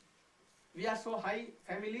 We are so high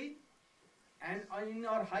family, and in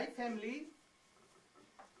our high family,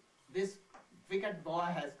 this wicked boy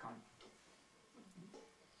has come.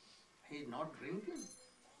 He is not drinking.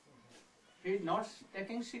 He is not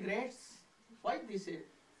taking cigarettes. Why this is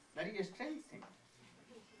very strange thing?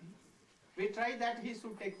 We try that he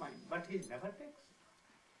should take wine, but he never takes.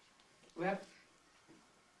 We have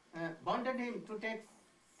wanted him to take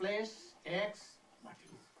flesh, eggs, but he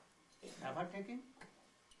is never taking.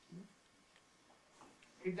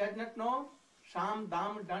 He does not know Sham,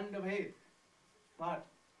 Dam, Dand, Bhed. What?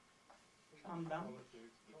 Sham, Dam?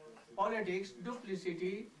 Politics,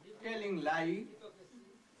 duplicity, telling lie.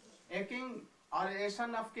 A king or a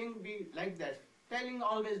son of king be like that, telling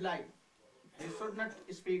always lie. He should not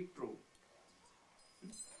speak true.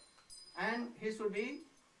 And he should be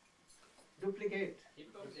duplicate.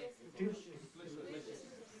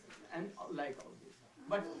 And like all this.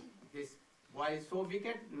 But his voice so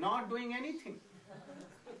wicked, not doing anything.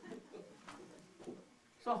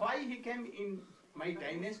 So why he came in my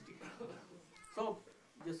dynasty? So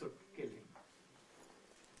you should kill him.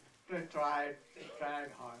 Tried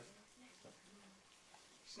hard.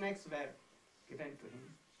 Snakes were given to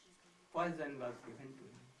him. Poison was given to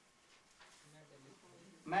him.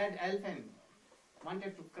 Mad elephant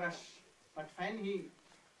wanted to crush, but when he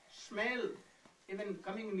smelled even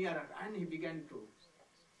coming nearer, and he began to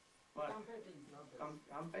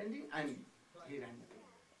compounding, and he ran away.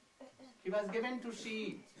 He was given to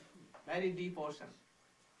see very deep ocean,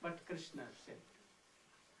 but Krishna said.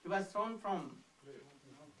 He was thrown from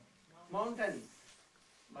mountains,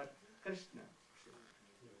 but Krishna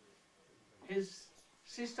saved. His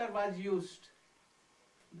sister was used.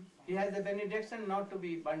 He has a benediction not to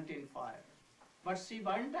be burnt in fire. But she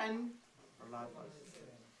burnt and Prahlad was saved.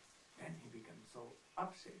 Then he became so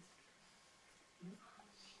upset.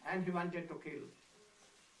 And he wanted to kill,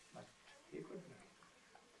 but he could not.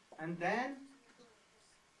 And then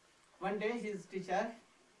one day his teacher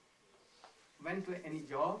went to any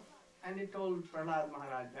job and he told Prahlad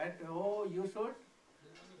Maharaj that, oh, you should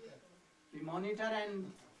be monitor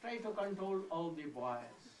and try to control all the boys.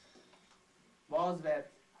 Boys were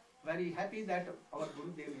very happy that our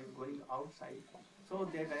Gurudev is going outside. So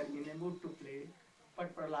they were in a mood to play.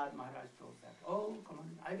 But Prahlad Maharaj told that, oh, come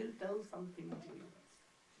on, I will tell something to you.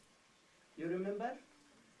 You remember?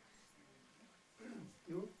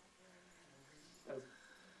 You? Yes.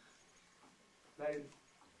 Very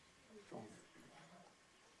strong.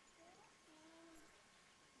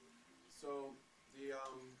 So the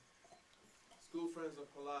school friends of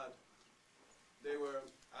Prahlad, they were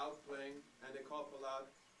out playing and they called Prahlad.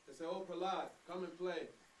 They said, oh Prahlad, come and play.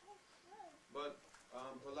 But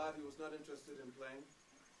Prahlad, he was not interested in playing.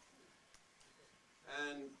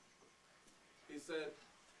 And he said,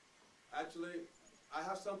 actually, I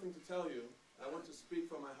have something to tell you. I want to speak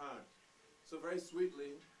from my heart. So very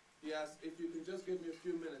sweetly, he asked, if you can just give me a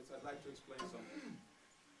few minutes, I'd like to explain something.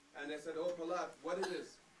 And they said, oh Prahlad, what is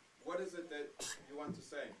this? What is it that you want to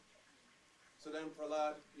say? So then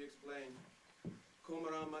Prahlad, he explained,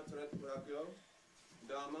 Kumaram Matrat Pragyo,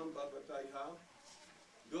 Dhamam Bhavataiha,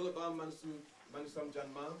 Dulabam Manusam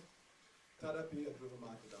Janma, Tadapi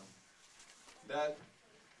Adruvamatadam. That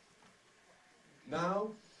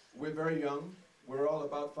now we're very young, we're all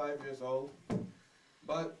about 5 years old,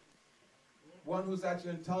 but one who's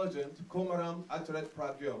actually intelligent, Kumaram Ataret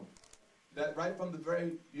Pragyo, that right from the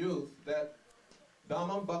very youth, that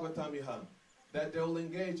Dhammam Bhagavatamiha, that they'll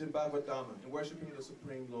engage in Bhagavad Dhamma, in worshipping the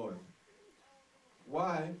Supreme Lord.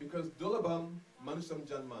 Why? Because Dulabam Manusam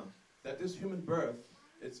Janma, that this human birth,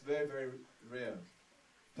 it's very, very rare.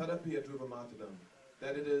 Tadapi Adruvamatadam,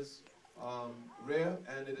 that it is rare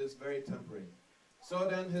and it is very temporary. So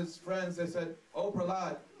then his friends, they said, oh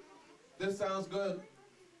Prahlad, this sounds good,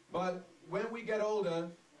 but when we get older,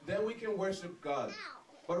 then we can worship God.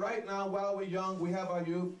 But right now, while we're young, we have our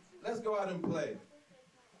youth, let's go out and play.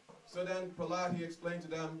 So then Prahlad, he explained to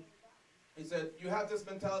them, he said, you have this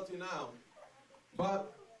mentality now,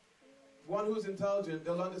 but one who's intelligent,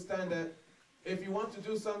 they'll understand that if you want to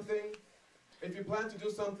do something, if you plan to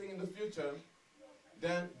do something in the future,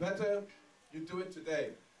 then better you do it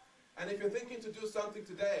today. And if you're thinking to do something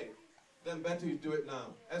today, then better you do it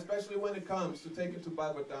now, especially when it comes to taking to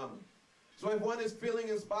Bhagavad Dhamma. So if one is feeling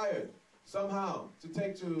inspired somehow to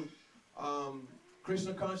take to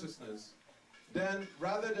Krishna consciousness, then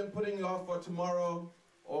rather than putting it off for tomorrow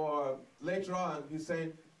or later on, he's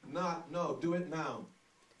saying, no, do it now.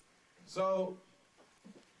 So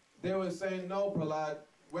they were saying, no, Prahlad,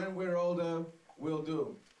 when we're older, we'll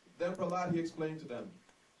do. Then Prahlad, he explained to them.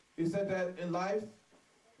 He said that in life,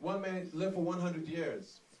 one may live for 100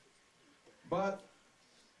 years. But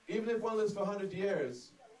even if one lives for 100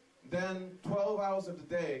 years, then 12 hours of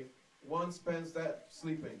the day, one spends that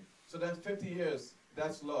sleeping. So then 50 years,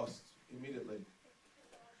 that's lost immediately.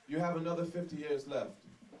 You have another 50 years left.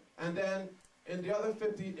 And then in the other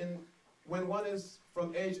 50, when one is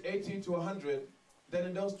from age 80 to 100, then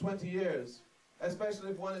in those 20 years,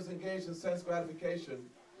 especially if one is engaged in sense gratification,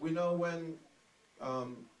 we know when,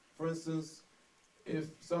 for instance, if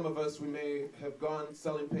some of us, we may have gone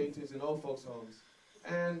selling paintings in old folks' homes,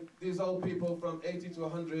 and these old people from 80 to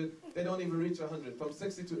 100, they don't even reach 100, from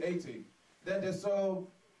 60 to 80, then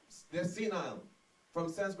they're senile. From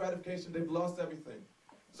sense gratification, they've lost everything.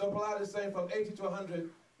 So Prahlad is saying from 80 to 100,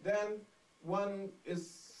 then one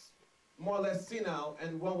is more or less senile,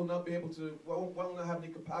 and one will not be able to, one will not have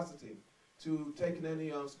any capacity to take in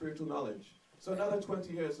any spiritual knowledge. So another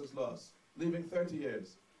 20 years is lost, leaving 30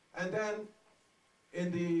 years. And then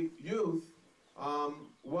in the youth,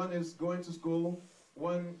 one is going to school,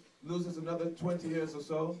 one loses another 20 years or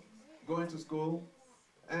so going to school,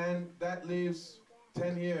 and that leaves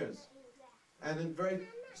 10 years. And in very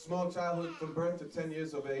small childhood, from birth to 10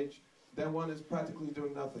 years of age, then one is practically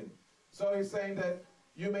doing nothing. So he's saying that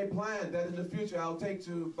you may plan that in the future I'll take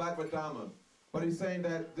to Bhagavad Dharma, but he's saying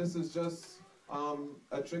that this is just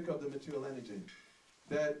a trick of the material energy.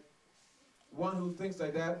 That one who thinks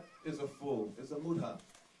like that is a fool, is a mudha.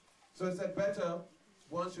 So he said better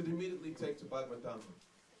one should immediately take to Bhagavad Dharma.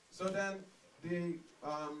 So then the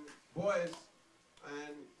boys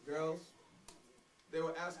and girls, they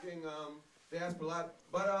were asking, they asked Prahlad,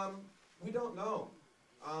 but we don't know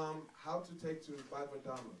how to take to Bhagavad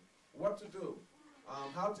Dharma, what to do,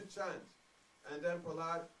 how to chant. And then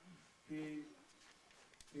Prahlad, he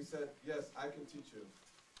said, yes, I can teach you.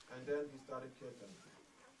 And then he started kirtan.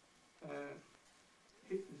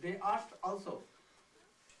 They asked also,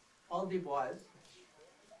 all the boys,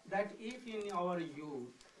 that if in our youth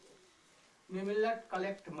we will not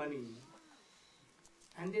collect money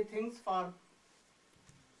and the things for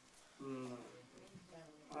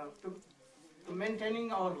to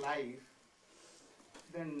maintaining our life,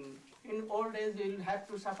 then in old age we will have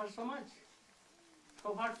to suffer so much. So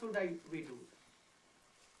what should we do?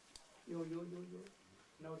 You.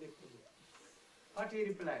 Now they tell you. What he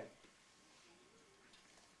replied?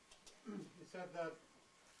 He said that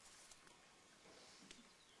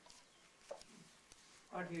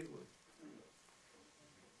What he would?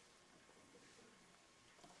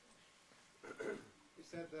 he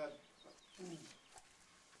said that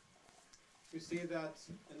we see that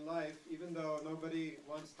in life, even though nobody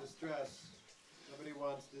wants distress, nobody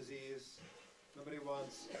wants disease, nobody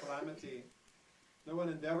wants calamity, no one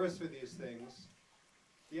endeavors for these things,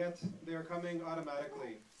 yet they are coming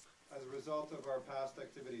automatically as a result of our past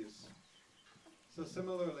activities. So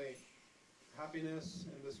similarly, happiness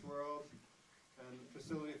in this world and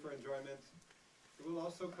facility for enjoyment, it will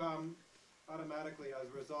also come automatically as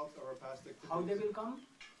a result of our past activities. How they will come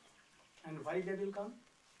and why they will come?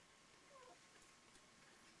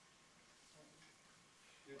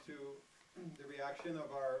 Due to the reaction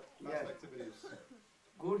of our past Yes. activities.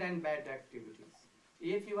 Good and bad activities.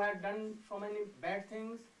 If you have done so many bad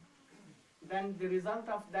things, then the result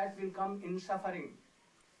of that will come in suffering.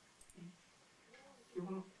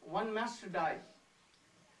 One must die.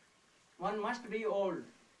 One must be old.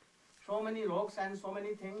 So many rogues and so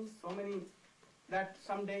many things, so many that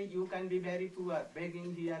someday you can be very poor,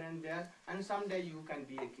 begging here and there, and someday you can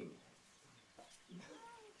be a king.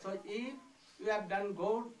 So if you have done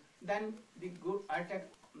good, then the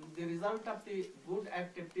result of the good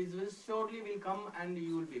activities will surely will come, and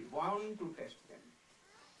you will be bound to test them.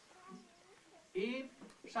 If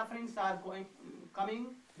sufferings are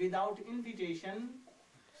coming without invitation,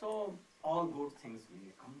 so all good things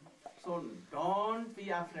will come. So don't be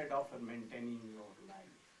afraid of maintaining your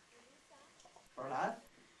life. Prahlad,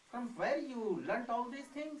 from where you learnt all these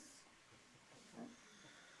things?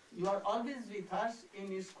 You are always with us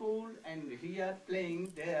in school and here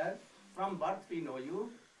playing there. From birth we know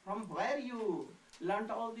you. From where you learnt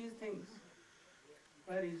all these things?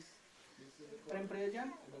 Where is Prem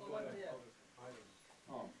Prayojan?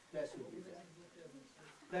 Oh, that should be there.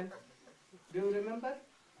 Then, do you remember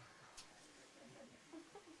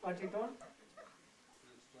what he told?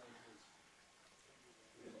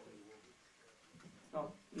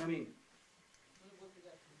 No, Naveen.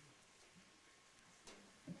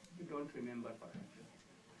 You don't remember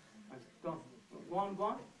perhaps. Don't. Go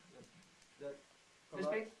on.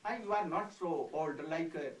 Respect. You are not so old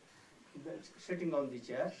like sitting on the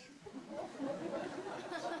chair.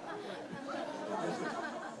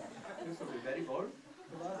 You should be very old.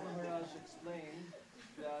 Prahlad Maharaj explained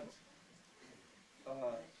that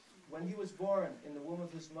when he was born in the womb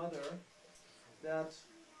of his mother, that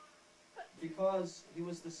because he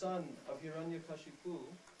was the son of Hiranyakashipu,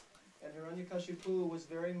 and Hiranyakashipu was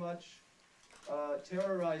very much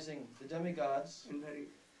terrorizing the demigods,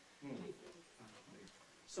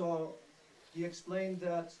 So he explained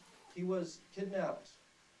that he was kidnapped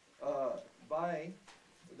by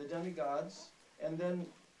the demigods, and then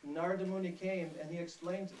Narada Muni came and he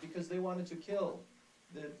explained, because they wanted to kill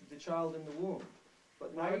the child in the womb.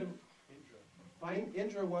 But Narada,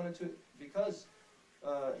 Indra wanted to, because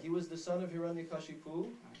he was the son of Hiranyakashipu,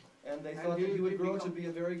 and they thought that he would grow to be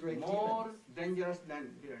a very great more demon. dangerous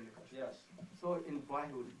than Hiranyakashipu. Yes. So in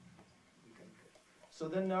boyhood, we can get. So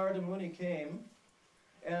then Narada Muni came,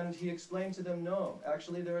 and he explained to them, no,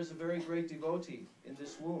 actually there is a very great devotee in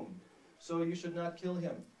this womb, so you should not kill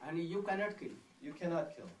him. And you cannot kill. You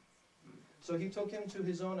cannot kill. So he took him to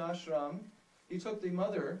his own ashram. He took the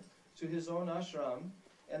mother to his own ashram,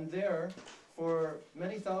 and there, for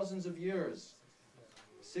many thousands of years,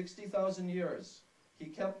 60,000 years, he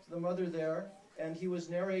kept the mother there, and he was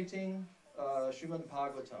narrating Srimad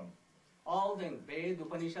Bhagavatam. All things, Ved,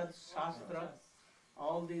 Upanishad, Shastra,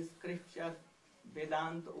 all these scriptures,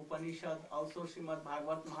 Vedanta, Upanishad, also Srimad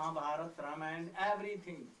Bhagavat, Mahabharata, Ramayana,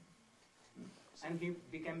 everything. And he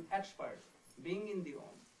became expert, being in the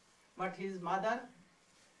home. But his mother,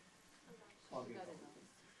 forget.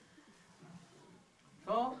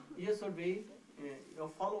 So you should be,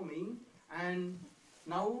 you follow me, and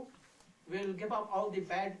now we'll give up all the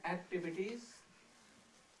bad activities.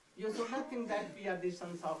 You should not think that we are the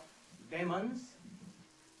sons of demons.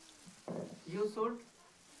 You should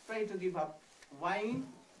try to give up wine,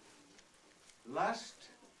 lust,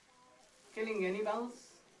 killing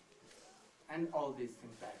animals, and all these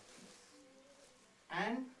things, bad things.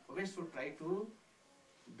 And we should try to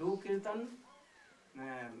do kirtan,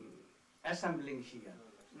 assembling here.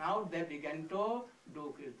 Now they began to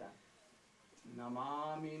do kirtan.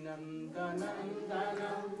 Namami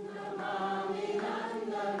Nandanandanam, Namami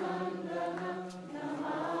Nandanandanam,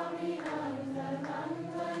 Namami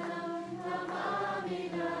Nandanandanam, Namami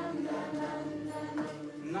Nandanandanam,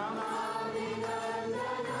 Namami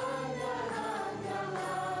Nandanandanam,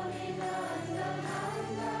 Namami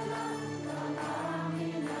Nandanandanam,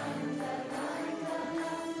 Namami Nandanandanam,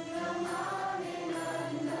 Namami Nandanandanam,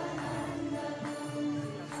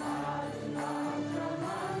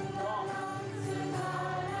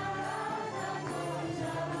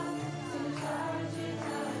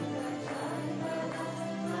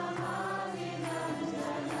 Namami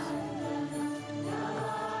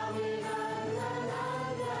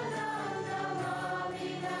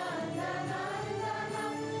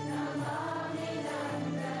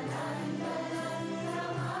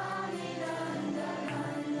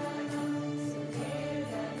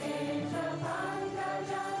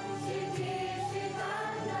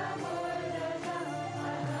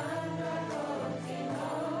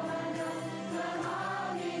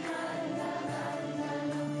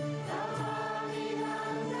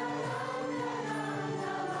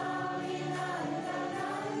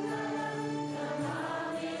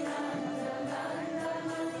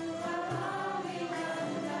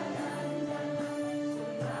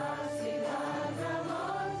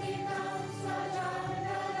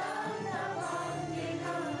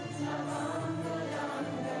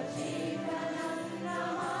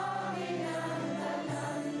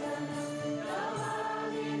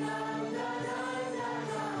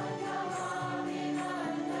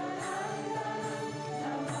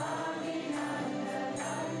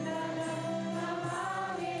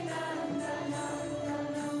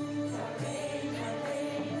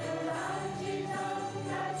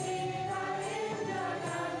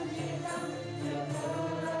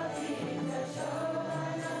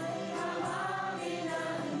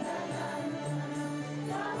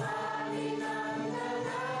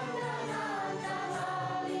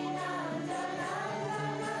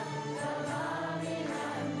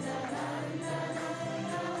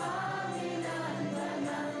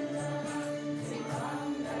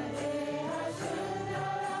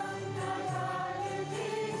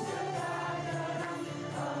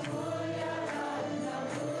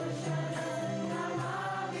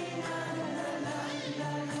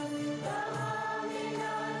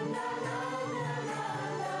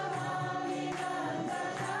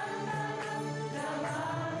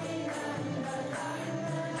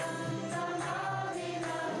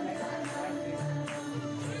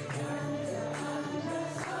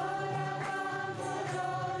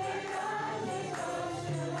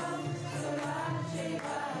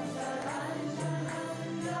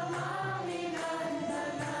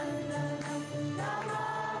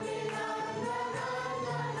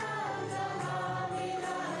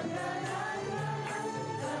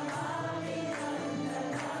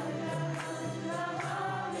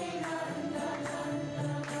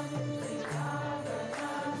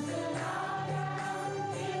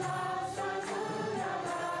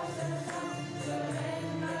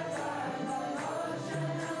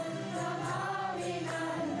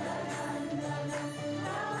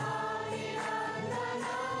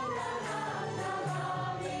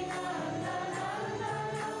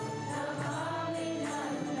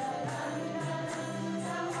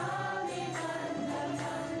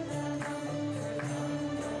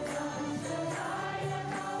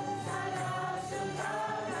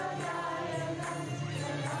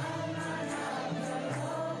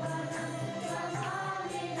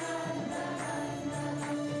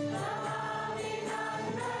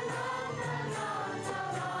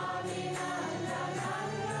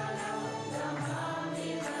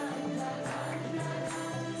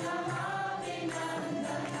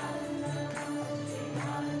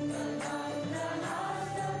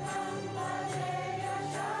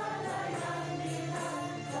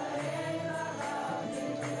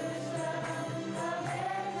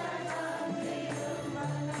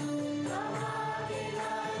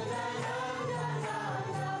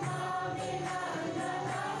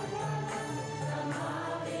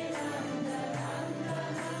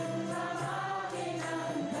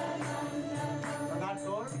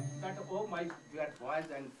my dear boys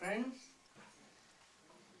and friends,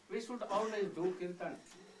 we should always do kirtan.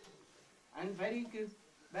 And very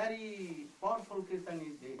powerful kirtan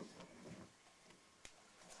is this.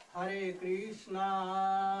 Hare Krishna,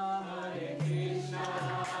 Hare Krishna,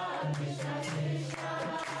 Krishna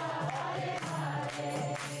Krishna, Hare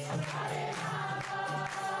Hare, Hare Rama,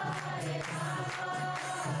 Hare Rama,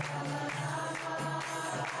 Rama Rama, Hare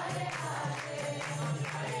Hare,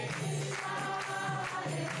 Hare Krishna, Hare Krishna, Krishna Krishna,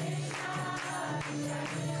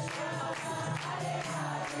 Hare Hare,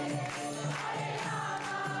 Hare Rama, Hare Rama,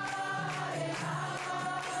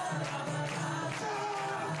 Rama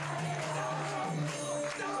Rama, Hare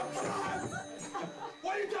Hare.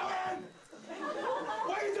 What are you doing?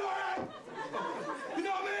 What are you doing? You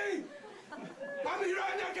know me? I'm the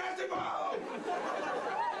Narayana Cannibal!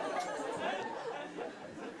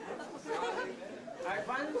 At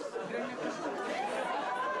once,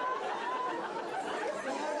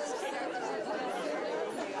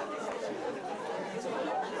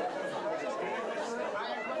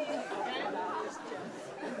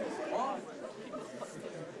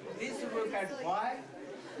 this wicked boy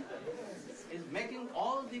is making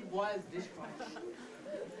all the boys destroy.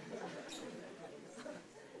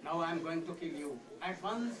 Now I am going to kill you. At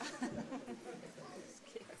once,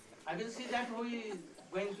 I will see that who is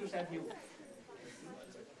going to save you.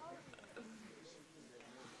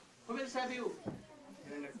 Who will save you?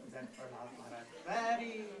 That Prahlad Maharaj,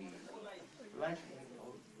 very lightly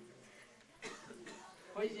told.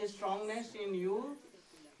 Who is the strongness in you?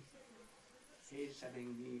 He is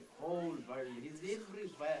saving the whole world. He is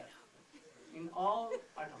everywhere, in all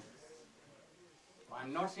atoms. I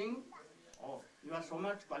am not saying, oh, you are so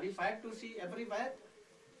much qualified to see everywhere,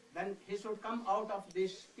 then he should come out of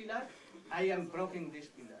this pillar. I am breaking this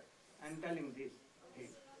pillar and telling this.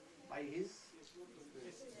 By his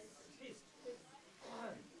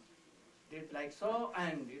did like so,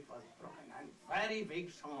 and it was broken. And very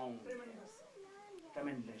big sound,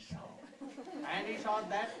 tremendous sound. And he saw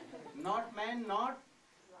that not man, not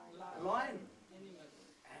lion,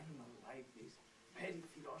 animal like this, very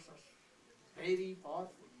ferocious, very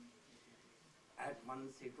powerful. At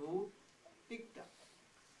once he too picked up,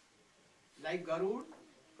 like Garud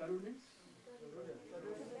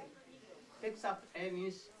picks up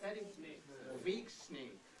any very weak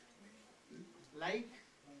snake, like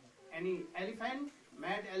any elephant,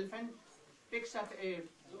 mad elephant picks up a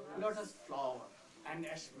lotus flower and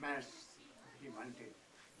smash. He wanted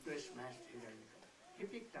to smash Hiranyakashipu. He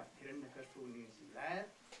picked up Hiranyakashipu in his lap.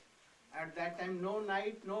 At that time, no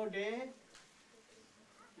night, no day,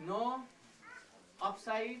 no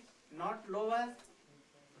upside, not lower,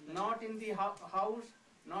 not in the house,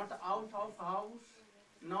 not out of house,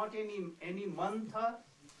 not any month,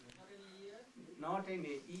 not in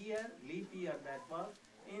a year, leap year that was,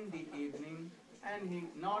 in the evening, and he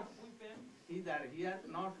not either here,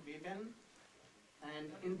 not weapon,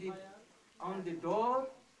 and on the door,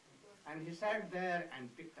 and he sat there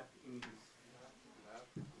and picked up in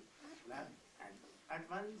his lap, and at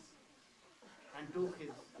once, and took his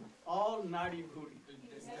all nadi bhuri,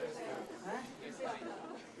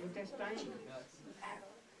 intestine,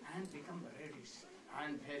 and become reddish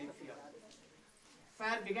and very fierce.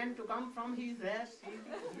 Fire began to come from his ass.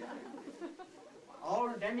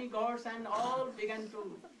 All demigods and all began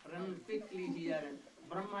to run quickly here, and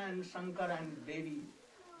Brahma and Shankar and Devi,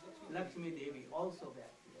 Lakshmi Devi also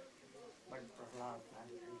were here. But Prahlad had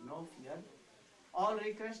no fear. All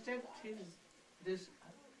requested this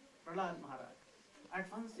Prahlad Maharaj.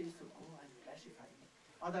 At once he should go and pacify him.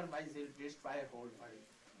 Otherwise he will destroy whole world.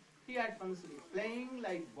 He at once was playing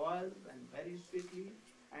like boys and very sweetly,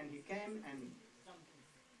 and he came and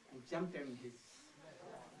jumped in his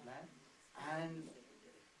lap. And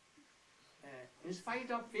in spite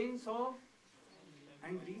of being so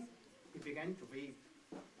angry, he began to weep,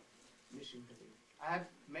 wishing to weep. I have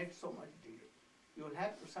made so much delay. You will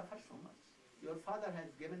have to suffer so much. Your father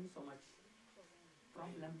has given so much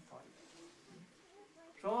problem for you.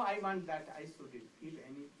 So I want that I should give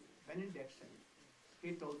any benediction.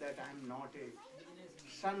 He told that I am not a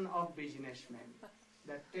son of businessmen,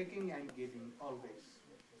 that taking and giving always.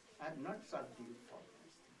 I have not served you for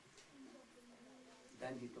this.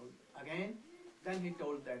 Then he told again. Then he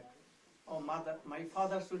told that, oh mother, my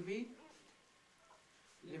father should be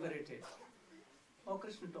liberated. Oh,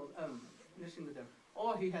 Krishna told, listen to them.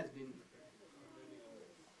 Oh, he has been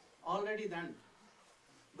already done.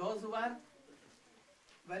 Those who are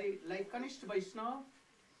very like Kanishta Vaishnava,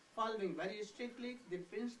 following very strictly the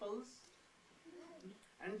principles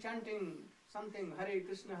and chanting something Hare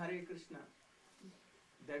Krishna,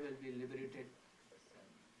 they will be liberated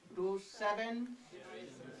to 7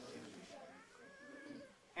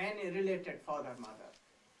 any related father, mother.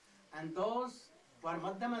 And those who are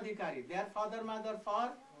Madhyamadhikari, their father, mother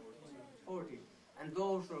for 40. And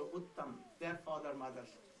those who are Uttam, their father, mother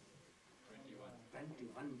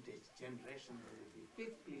 21 days, generation will be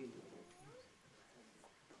quickly.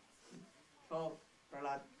 So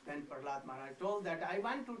then Prahlad Maharaj told that I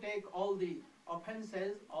want to take all the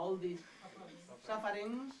offenses, all the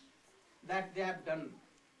sufferings that they have done.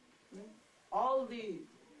 All the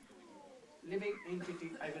living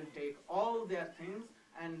entity, I will take all their things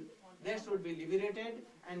and they should be liberated,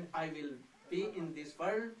 and I will be in this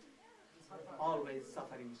world always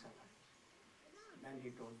suffering. Then he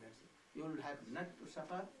told that you will have not to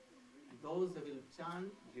suffer. Those who will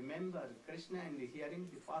chant, remember Krishna and hearing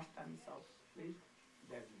the pastimes of this,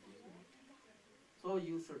 they will be liberated. So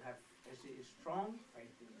you should have a strong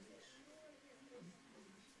faith in this.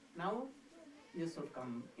 Now you should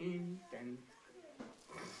come in 10th.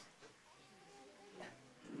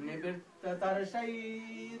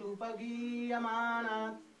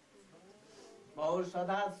 निवृत्ततर्षैरुपगीयमानात्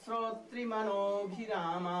बहुसदा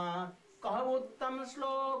श्रोत्रिमनोभिरामात् कह उत्तम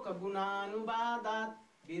श्लोक गुणानुवादात्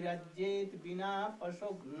विरज्येत बिना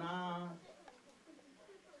पशुघ्नात्.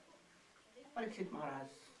 Parikshit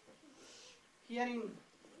Maharaj, hearing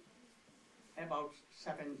about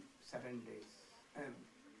 7 days,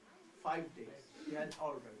 5 days, he has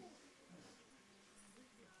already.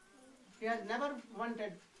 He was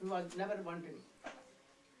never wanting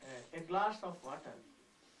a glass of water.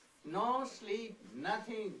 No sleep,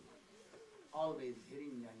 nothing. Always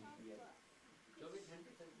hearing and hearing.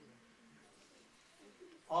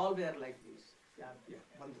 All were like this.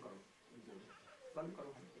 बंद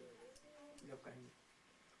करो. जब कहेंगे.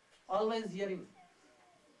 Always hearing.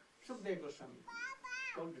 Sukdev Goswami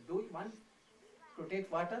told, do you want to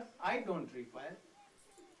take water? I don't require.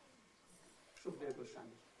 Sukdev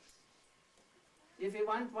Goswami. If you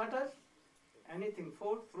want water, anything,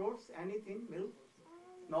 food, fruits, anything, milk,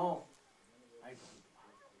 no, I don't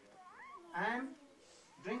want. I am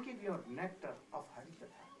drinking your nectar of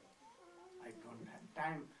Harikatha. I don't have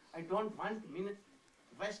time. I don't want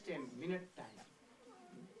waste a minute time.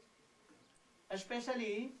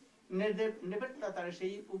 Especially Nibritta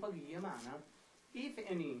Tarshi Upagiyamana, if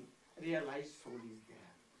any realized soul is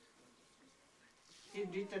there. He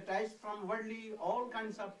detached from worldly all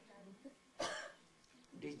kinds of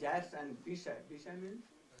desires and Visha. Visha means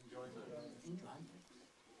enjoyment.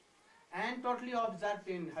 And totally absorbed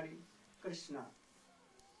in Hari Krishna,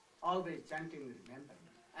 always chanting, remembering.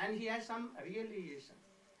 And he has some realization.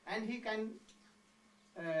 And he can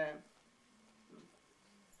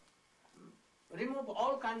remove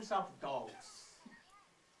all kinds of doubts.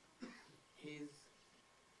 He is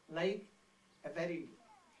like a very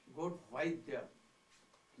good Vaidya,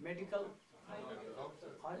 medical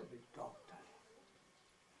doctor.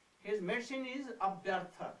 His medicine is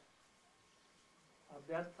abhyartha.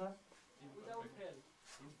 Abhyartha? Without help,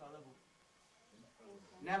 infallible.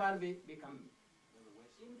 Never become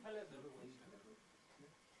Infallible.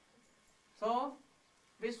 So,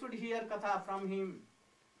 we should hear katha from him.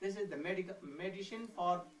 This is the medicine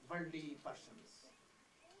for worldly persons.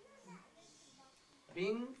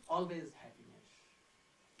 Being always happiness.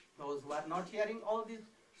 Those who are not hearing all these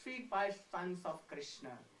sweet pastimes of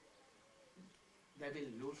Krishna, they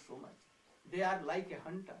will lose so much. They are like a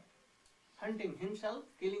hunter, hunting himself,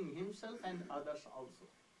 killing himself and others also.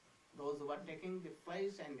 Those who are taking the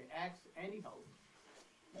flies and the axe anyhow.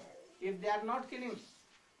 If they are not killing,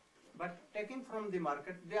 but taking from the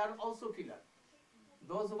market, they are also killer.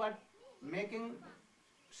 Those who are making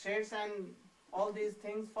sheds and all these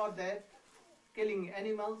things for that, killing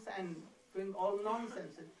animals and doing all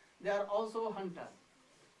nonsense, they are also hunter.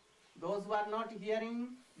 Those who are not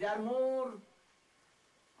hearing, they are more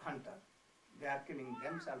hunter. They are killing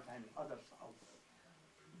themselves and others also.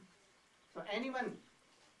 So anyone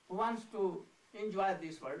who wants to enjoy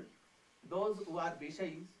this world, those who are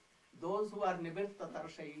Vishayis, those who are Nibritta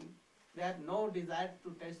Tarshayi, they have no desire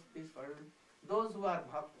to taste this world. Those who are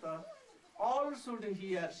Bhakta, all should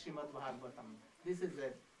hear Srimad Bhagavatam. This is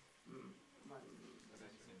a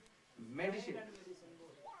medicine.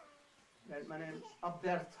 That means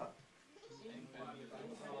abhyartha.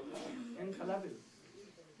 Infallible.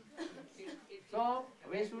 So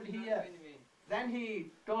we should hear. Then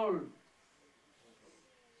he told,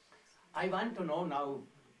 I want to know now.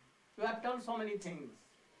 You have told so many things.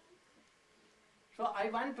 So I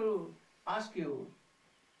want to ask you,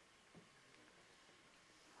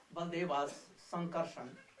 Baldev was Sankarshan,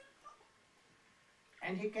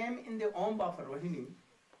 and he came in the womb of Rohini,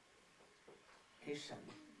 his son.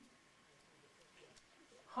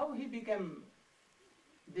 How he became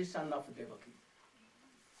the son of Devaki?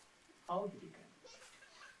 how he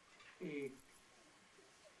became.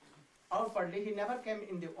 Outwardly, he never came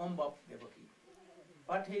in the womb of Devaki.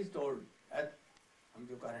 But he is told, that I'm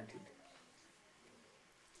guaranteed.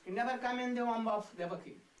 He never came in the womb of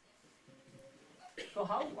Devaki. So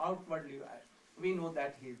how outwardly we know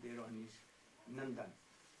that he is there on his Nandan.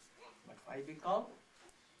 But why we call?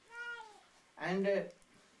 And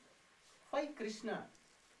why Krishna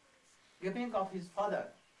giving of his father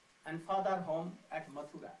and father home at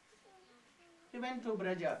Mathura? He went to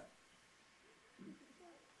Braja.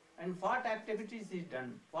 And what activities he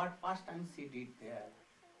done, what pastimes he did there.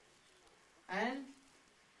 And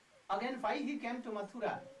again why he came to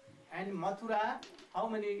Mathura. And Mathura, how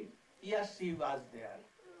many years he was there.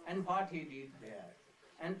 And what he did there.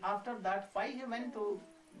 And after that, why he went to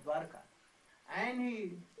Dwarka. And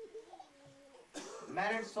he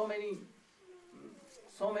married so many,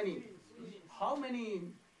 how many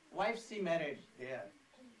wives he married there.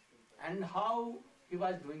 And how he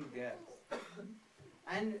was doing there.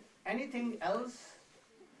 And anything else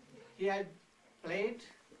he had played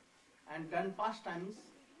and done pastimes,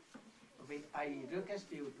 which I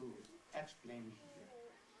request you to explain here.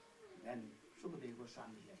 Then Sukadeva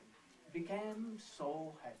Goswami became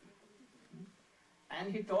so happy.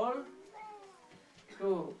 And he told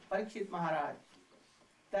to Parikshit Maharaj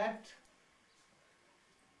that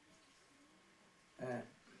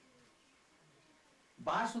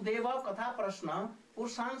Vasudeva Katha Prashna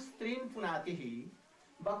Pursan Strin Punatihi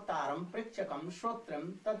Bhaktaram Prikshakam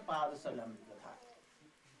Shrotram Tadpadasalam Yatha.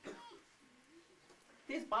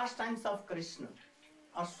 These pastimes of Krishna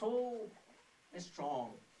are so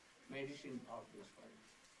strong medicine of this world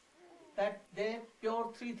that they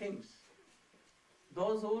cure three things.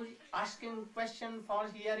 Those who asking question for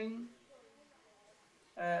hearing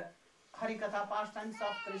Harikatha pastimes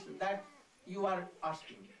of Krishna, that you are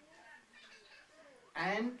asking.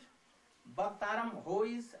 And Bhaktaram, who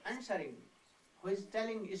is answering, who is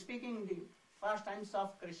telling, speaking the pastimes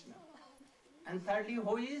of Krishna. And thirdly,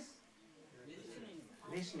 who is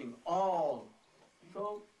listening. All.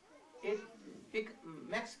 So it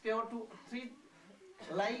makes pure to three,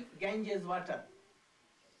 like Ganges water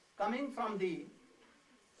coming from the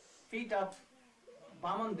feet of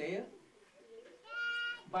Vamandev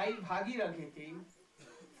by Bhagirathi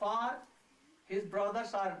for his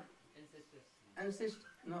brothers or ancestors,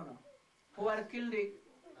 who are killed,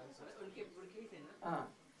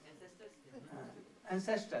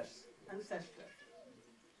 ancestors.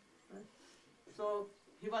 So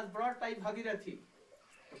he was brought by Bhagirathi.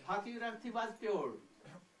 Bhagirathi was pure.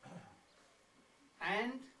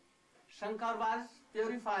 And Shankar was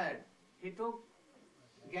purified. He took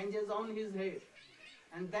Ganges on his head.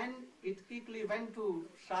 And then it quickly went to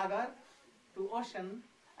Sagar, to ocean,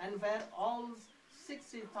 and where all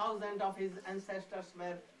 60,000 of his ancestors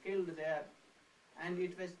were killed there. And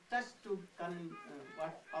it was touched to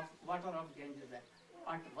water of Ganges.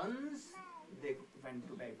 At once they went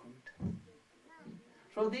to Vaikuntha.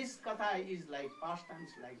 So this katha is like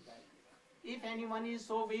pastimes like that. If anyone is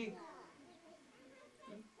so weak,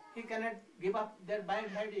 he cannot give up their bad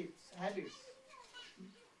habits.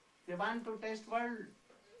 They want to taste world.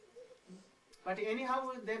 But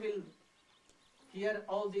anyhow they will hear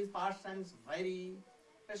all these pastimes very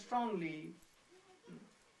strongly.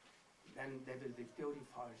 Then they will be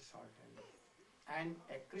purified certainly. And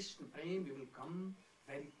a Krishna prem will come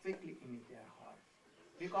very quickly in their heart.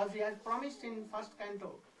 Because he has promised in first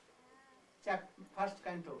canto,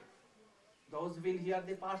 those will hear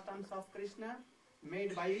the pastimes of Krishna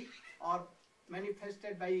made by or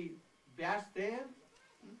manifested by Vyasdev.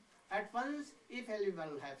 At once, if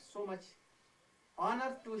anyone will have so much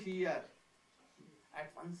honor to hear,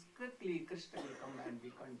 at once quickly Krishna will come and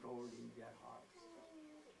be controlled in their hearts.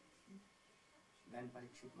 Then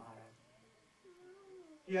Parikshit Maharaj,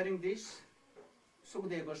 hearing this,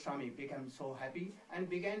 Sukadeva Goswami became so happy and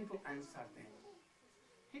began to answer them.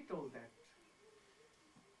 He told that,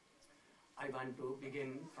 I want to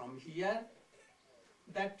begin from here,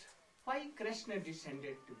 that why Krishna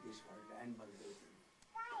descended to this world and Baldev.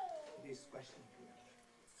 This question here.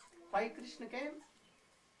 Why Krishna came?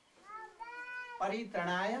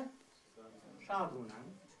 Paritranaya sadhunam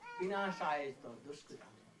vinashaya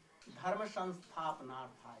duskritam dharma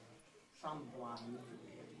sansthapanarthaya sambhvami.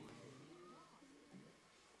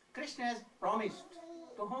 Krishna has promised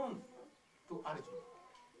to whom? To Arjuna.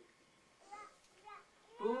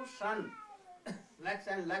 To son, lakhs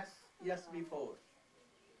and lakhs years before,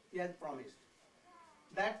 he has promised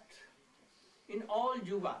that in all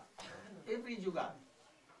yuga, every yuga,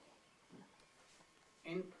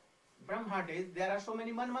 in Brahma days, there are so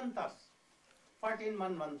many manvantars, 14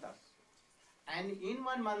 manvantars. And in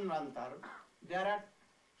one Manvantar, there are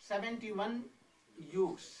 71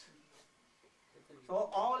 yugas. So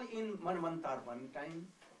all in Manvantar one time,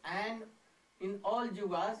 and in all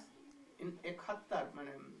yugas, in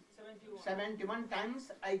 71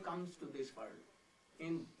 times I comes to this world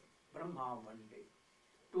in Brahma one day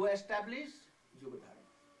to establish Yuga Dharma,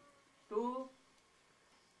 to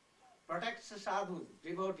protect sadhus,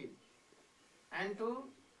 devotees, and to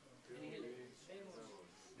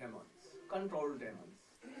demons, control demons,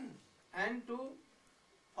 and to,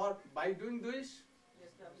 for by doing this,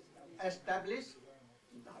 establish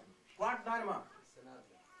dharma. What dharma?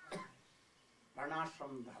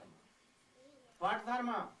 Varnashram dharma. What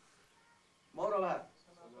dharma? Moreover,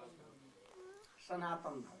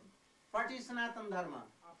 Sanatan dharma. What is Sanatan dharma?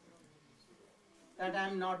 That I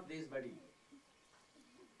am not this body.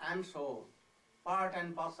 I am soul, part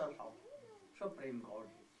and parcel of Supreme Godhead.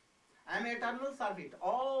 I am eternal servant.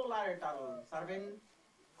 All are eternal servant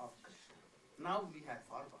of Krishna. Now we have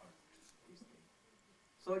forgot this thing.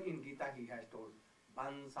 So in Gita he has told,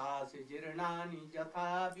 Vansasi jirnani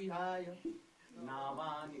jatha vihaya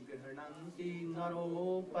navani grihnanti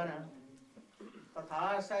naropara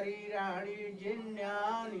tatha sarirani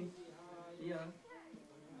jinyani ya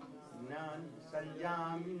nan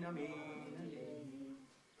sanjami namena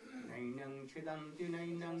nainang chidanti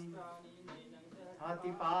nainang hati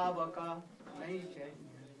pavaka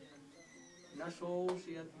naicanya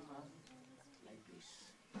nasosyati, like this.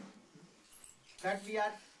 That we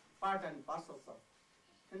are part and parcel of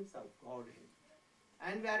Himself, Godhead.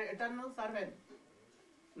 And we are eternal servant.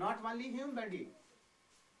 Not only human body,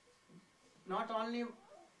 not only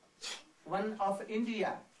one of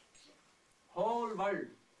India, whole world,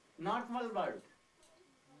 not one world,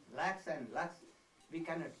 lakhs and lakhs, we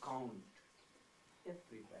cannot count.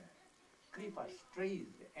 Everywhere. Creepers, trees,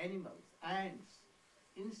 animals, ants,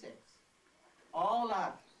 insects, all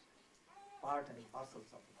are part and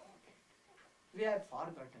parcels of God. We have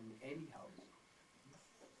forgotten anyhow.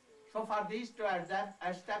 So for this to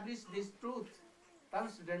establish this truth,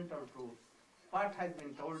 transcendental truth, what has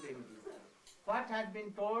been told in Gita? What has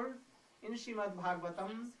been told in Srimad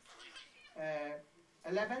Bhagavatam,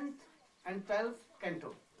 11th and 12th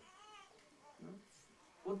canto?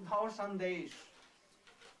 Uddhava Sandesh,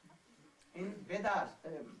 in Vedas,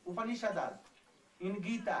 Upanishads, in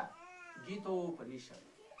Gita, Gita Upanishad.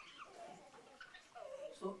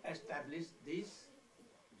 So establish this,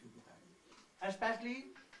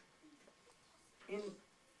 especially in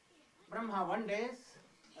Brahma one days,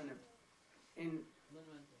 in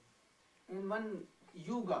one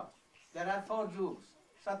yuga, there are 4 yugas,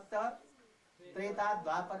 Satya, Treta,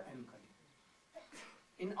 Dwapar and Kali.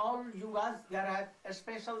 In all yugas there are a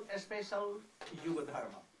special yuga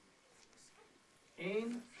dharma.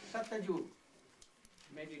 In Satya Yuga,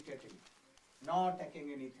 meditating, not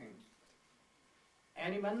taking anything.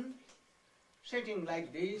 Anyone sitting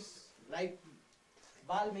like this, like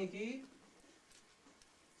Valmiki,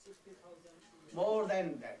 more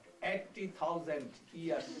than that, 80,000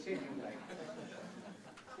 years sitting like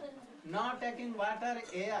that. Not taking water,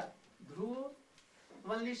 air, Dhruv,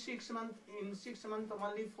 only 6 months, in 6 months,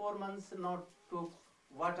 only 4 months not took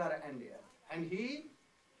water and air. And he,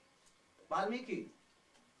 Valmiki,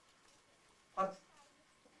 for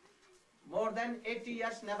more than 80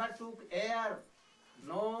 years never took air,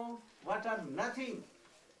 no water, nothing.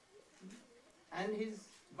 And his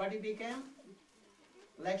body became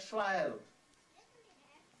like soil.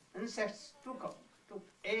 Insects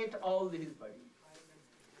ate all his body.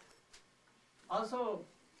 Also,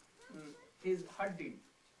 his haddi,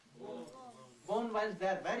 bone was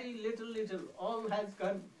there, very little, all has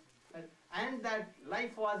gone. And that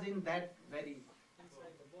life was in that very,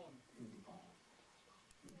 in the bone.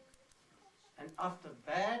 And after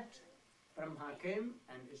that, Brahma came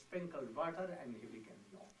and sprinkled water and he became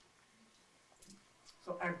known.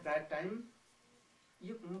 So at that time,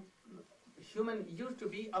 human used to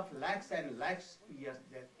be of lakhs and lakhs years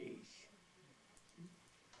their age.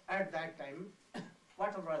 At that time,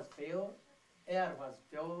 water was pure, air was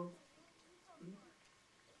pure,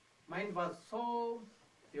 mind was so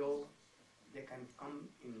pure, they can come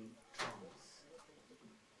in trance.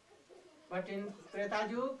 But in Treta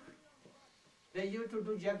Yuga, they used to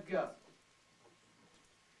do yajna,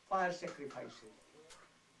 fire sacrifices.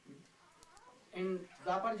 In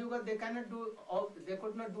Dwapar Yuga, they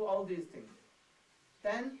could not do all these things.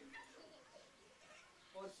 Then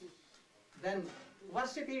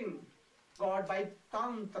worshipping God by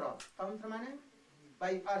tantra means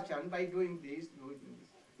by archan, by doing this,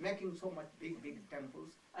 making so much big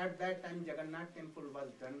temples. At that time, Jagannath temple was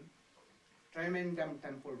done, Tremendum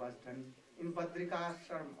temple was done, in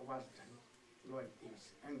Badrikashram was done. like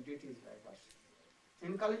this, and it is diverse.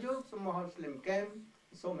 In Kali Yuga, some Muslim came,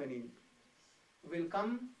 so many will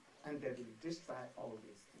come and they will destroy all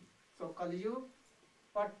these things. So Kali Yuga,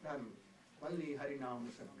 what done? Only Harinam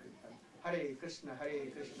Sankirtan. Hare Krishna,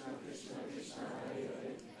 Krishna Krishna,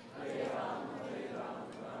 Hare Rama,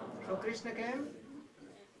 Rama. So Krishna came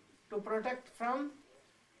to protect from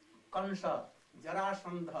Kansa,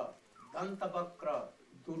 Jarasandha, Dantabakra,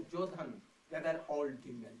 Duryodhan. They were all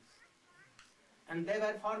demons. And they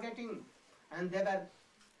were forgetting, and they were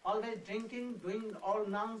always drinking, doing all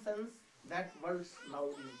nonsense that world now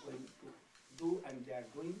is going to do, and they are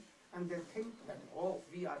doing, and they think that, oh,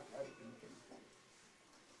 we are helping him.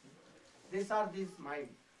 These are these mind.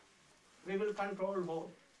 We will control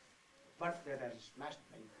both, but they were smashed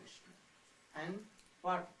by Krishna. And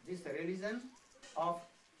what? This religion of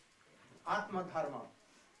Atma Dharma,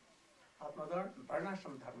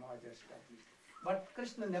 Varnashram Dharma was established. But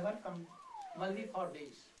Krishna never come only for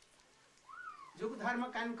this. Yug Dharma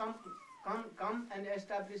can come and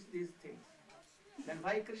establish these things. Then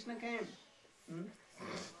why Krishna came?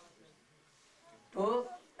 To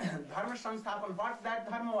Dharma Samsthapan, what that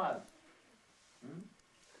Dharma was?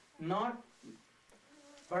 Not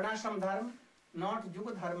Varnashram Dharma, not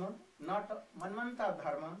Yuga Dharma, not Manvanta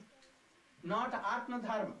Dharma, not Atma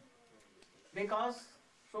Dharma. Because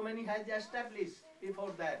so many had established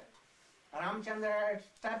before that. Ramchandra had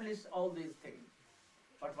established all these things.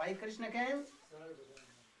 But why Krishna came?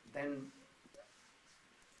 Then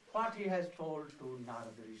what he has told to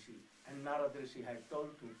Narada Rishi, and Narada Rishi had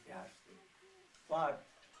told to Vyasdev. What?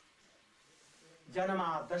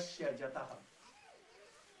 Janama Dasya Jataha.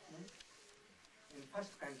 In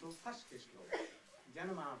first canto, first sloka.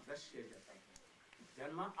 Janama Dasya Jataha.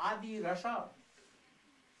 Janma Adi Rasa.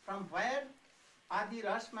 From where? Adi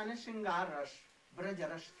Ras means Shingar Ras, Braj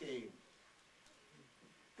Ras came.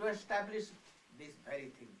 To establish this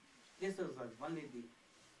very thing. This was only the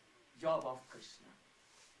job of Krishna.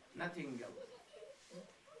 Nothing else.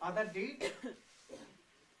 Other deed?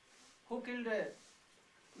 Who killed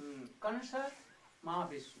Kansa?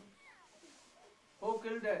 Mahavishnu.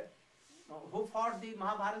 Who fought the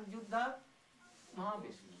Mahabharata Yuddha?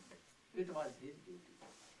 Mahavishnu. It was his duty.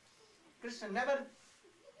 Krishna never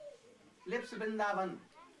leaves Vrindavan,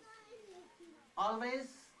 always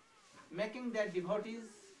making their devotees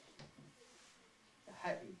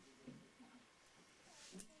happy.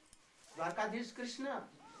 Dwarkadhish Krishna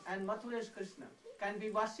and Mathuresh Krishna can be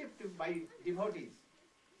worshipped by devotees.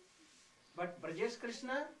 But Brajesh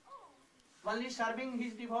Krishna only serving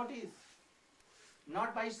his devotees,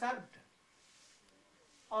 not by served.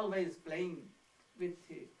 Always playing with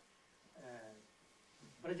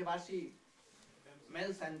Brajavasi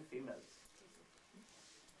males and females.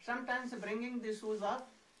 Sometimes bringing the shoes of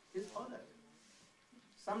his father.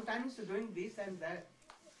 Sometimes doing this and that.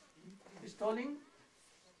 Stealing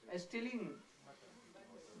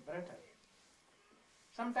butter.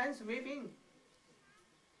 Sometimes weeping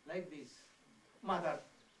like this. Mother,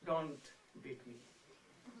 don't beat me.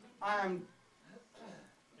 I am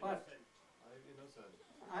what?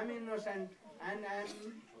 I'm innocent and I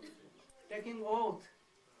am taking oath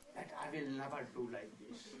that I will never do like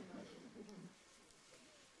this.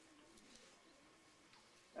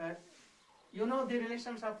 You know the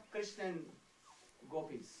relations of Krishna and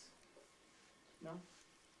gopis. No?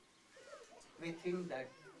 We think that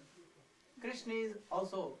Krishna is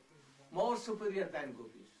also more superior than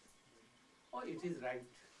gopis. Oh, it is right.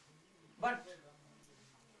 But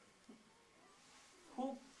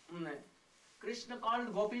who Krishna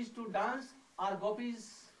called gopis to dance, or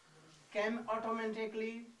gopis came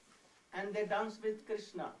automatically and they dance with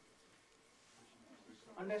Krishna?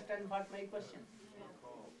 Understand what my question?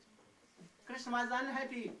 Krishna was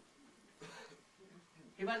unhappy.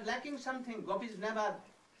 He was lacking something. Gopis never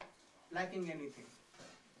lacking anything.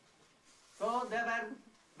 So they were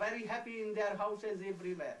very happy in their houses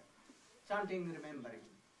everywhere, chanting, remembering.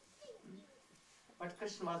 But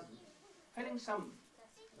Krishna was feeling some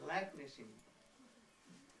lackness in him.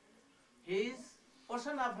 He is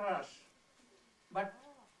ocean of rasa, but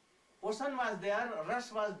ocean was there,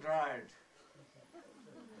 rasa was dried.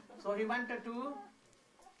 So he wanted to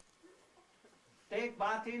take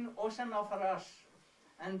bath in ocean of rasa,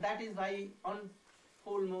 and that is why on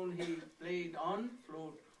full moon he played on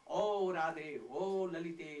flute. Oh Radhe, oh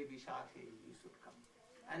Lalite Vishakhe, you should come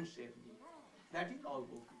and save me. That is all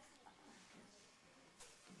gopis.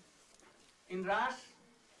 In Ras,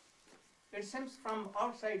 it seems from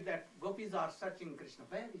outside that gopis are searching Krishna.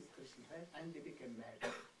 Where is Krishna? Where? And they became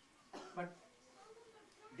mad. But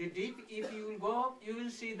the deep, if you will go, you will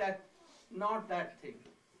see that not that thing.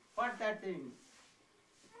 What that thing?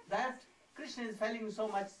 That Krishna is feeling so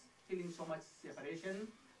much separation,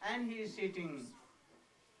 and he is sitting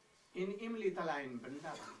in Imlitala in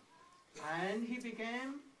Vrindavan. And he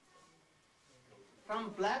became, from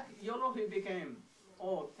black, yellow he became,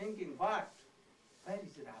 thinking what? Where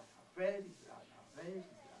is Radha? Where is Radha? Where is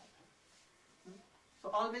Radha? So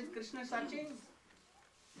always Krishna searching,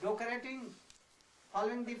 decorating,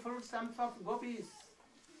 following the footsteps of gopis.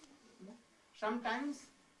 Sometimes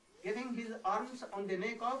giving his arms on the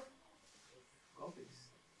neck of gopis.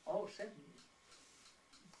 Oh, save me.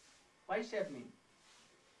 Why save me?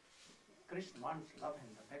 Krishna wants love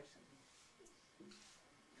and affection.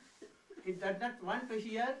 He does not want to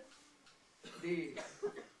hear the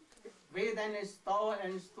Veda and Stava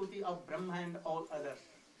and Stuti of Brahma and all others.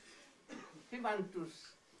 He wants to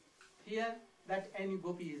hear that any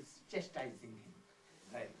gopi is chastising him.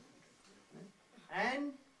 Right.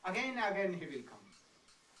 And again he will come.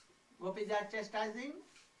 Gopis are chastising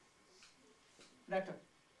that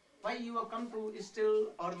why you have come to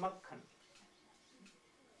still or makhan.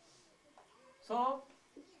 So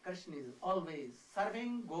Krishna is always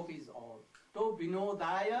serving gopis all. To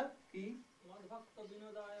vinodaya ki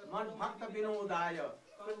mad bhakta vinodaya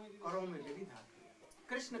karomi vividhati.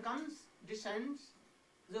 Krishna comes, descends,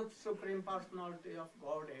 the Supreme Personality of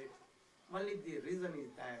Godhead. Only the reason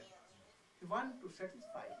is that he wants to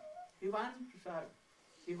satisfy, he wants to serve,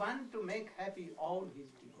 he wants to make happy all his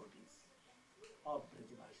devotees of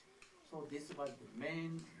Brajavasi. So this was the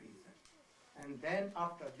main reason. And then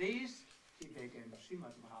after this, he began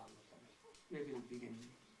Srimad Bhagavatam. We will begin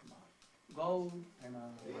tomorrow. Go and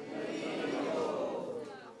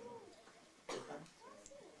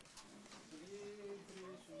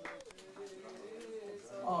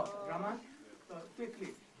drama,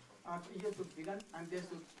 quickly. You should begin and they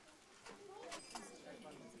should.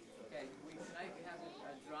 Okay, tonight we have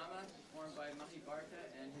a drama performed by Mahi Bharta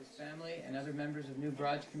and his family and other members of New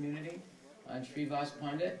Braj community on Srivas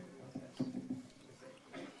Pandit.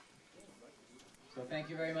 So thank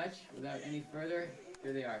you very much. Without any further,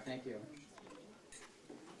 here they are. Thank you.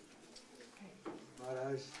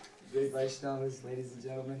 Maharaj, great Vaishnavas, ladies and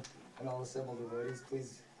gentlemen, and all assembled devotees,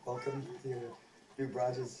 please welcome to New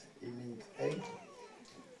Braj's evening play.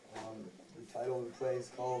 The title of the play is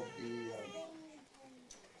called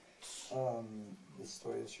The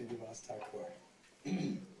Story of Srinivas Thakur.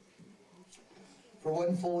 For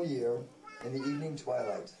one full year, in the evening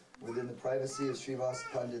twilight, within the privacy of Srivas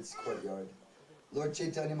Pandit's courtyard, Lord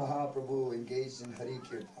Chaitanya Mahaprabhu engaged in Hari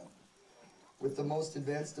Kirtan with the most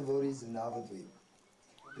advanced devotees in Navadvip.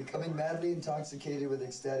 Becoming madly intoxicated with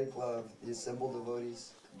ecstatic love, the assembled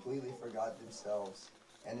devotees completely forgot themselves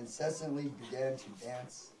and incessantly began to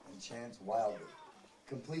dance and chant wildly,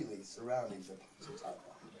 completely surrounding the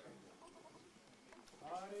Panchatattva.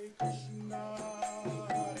 Hare Krishna,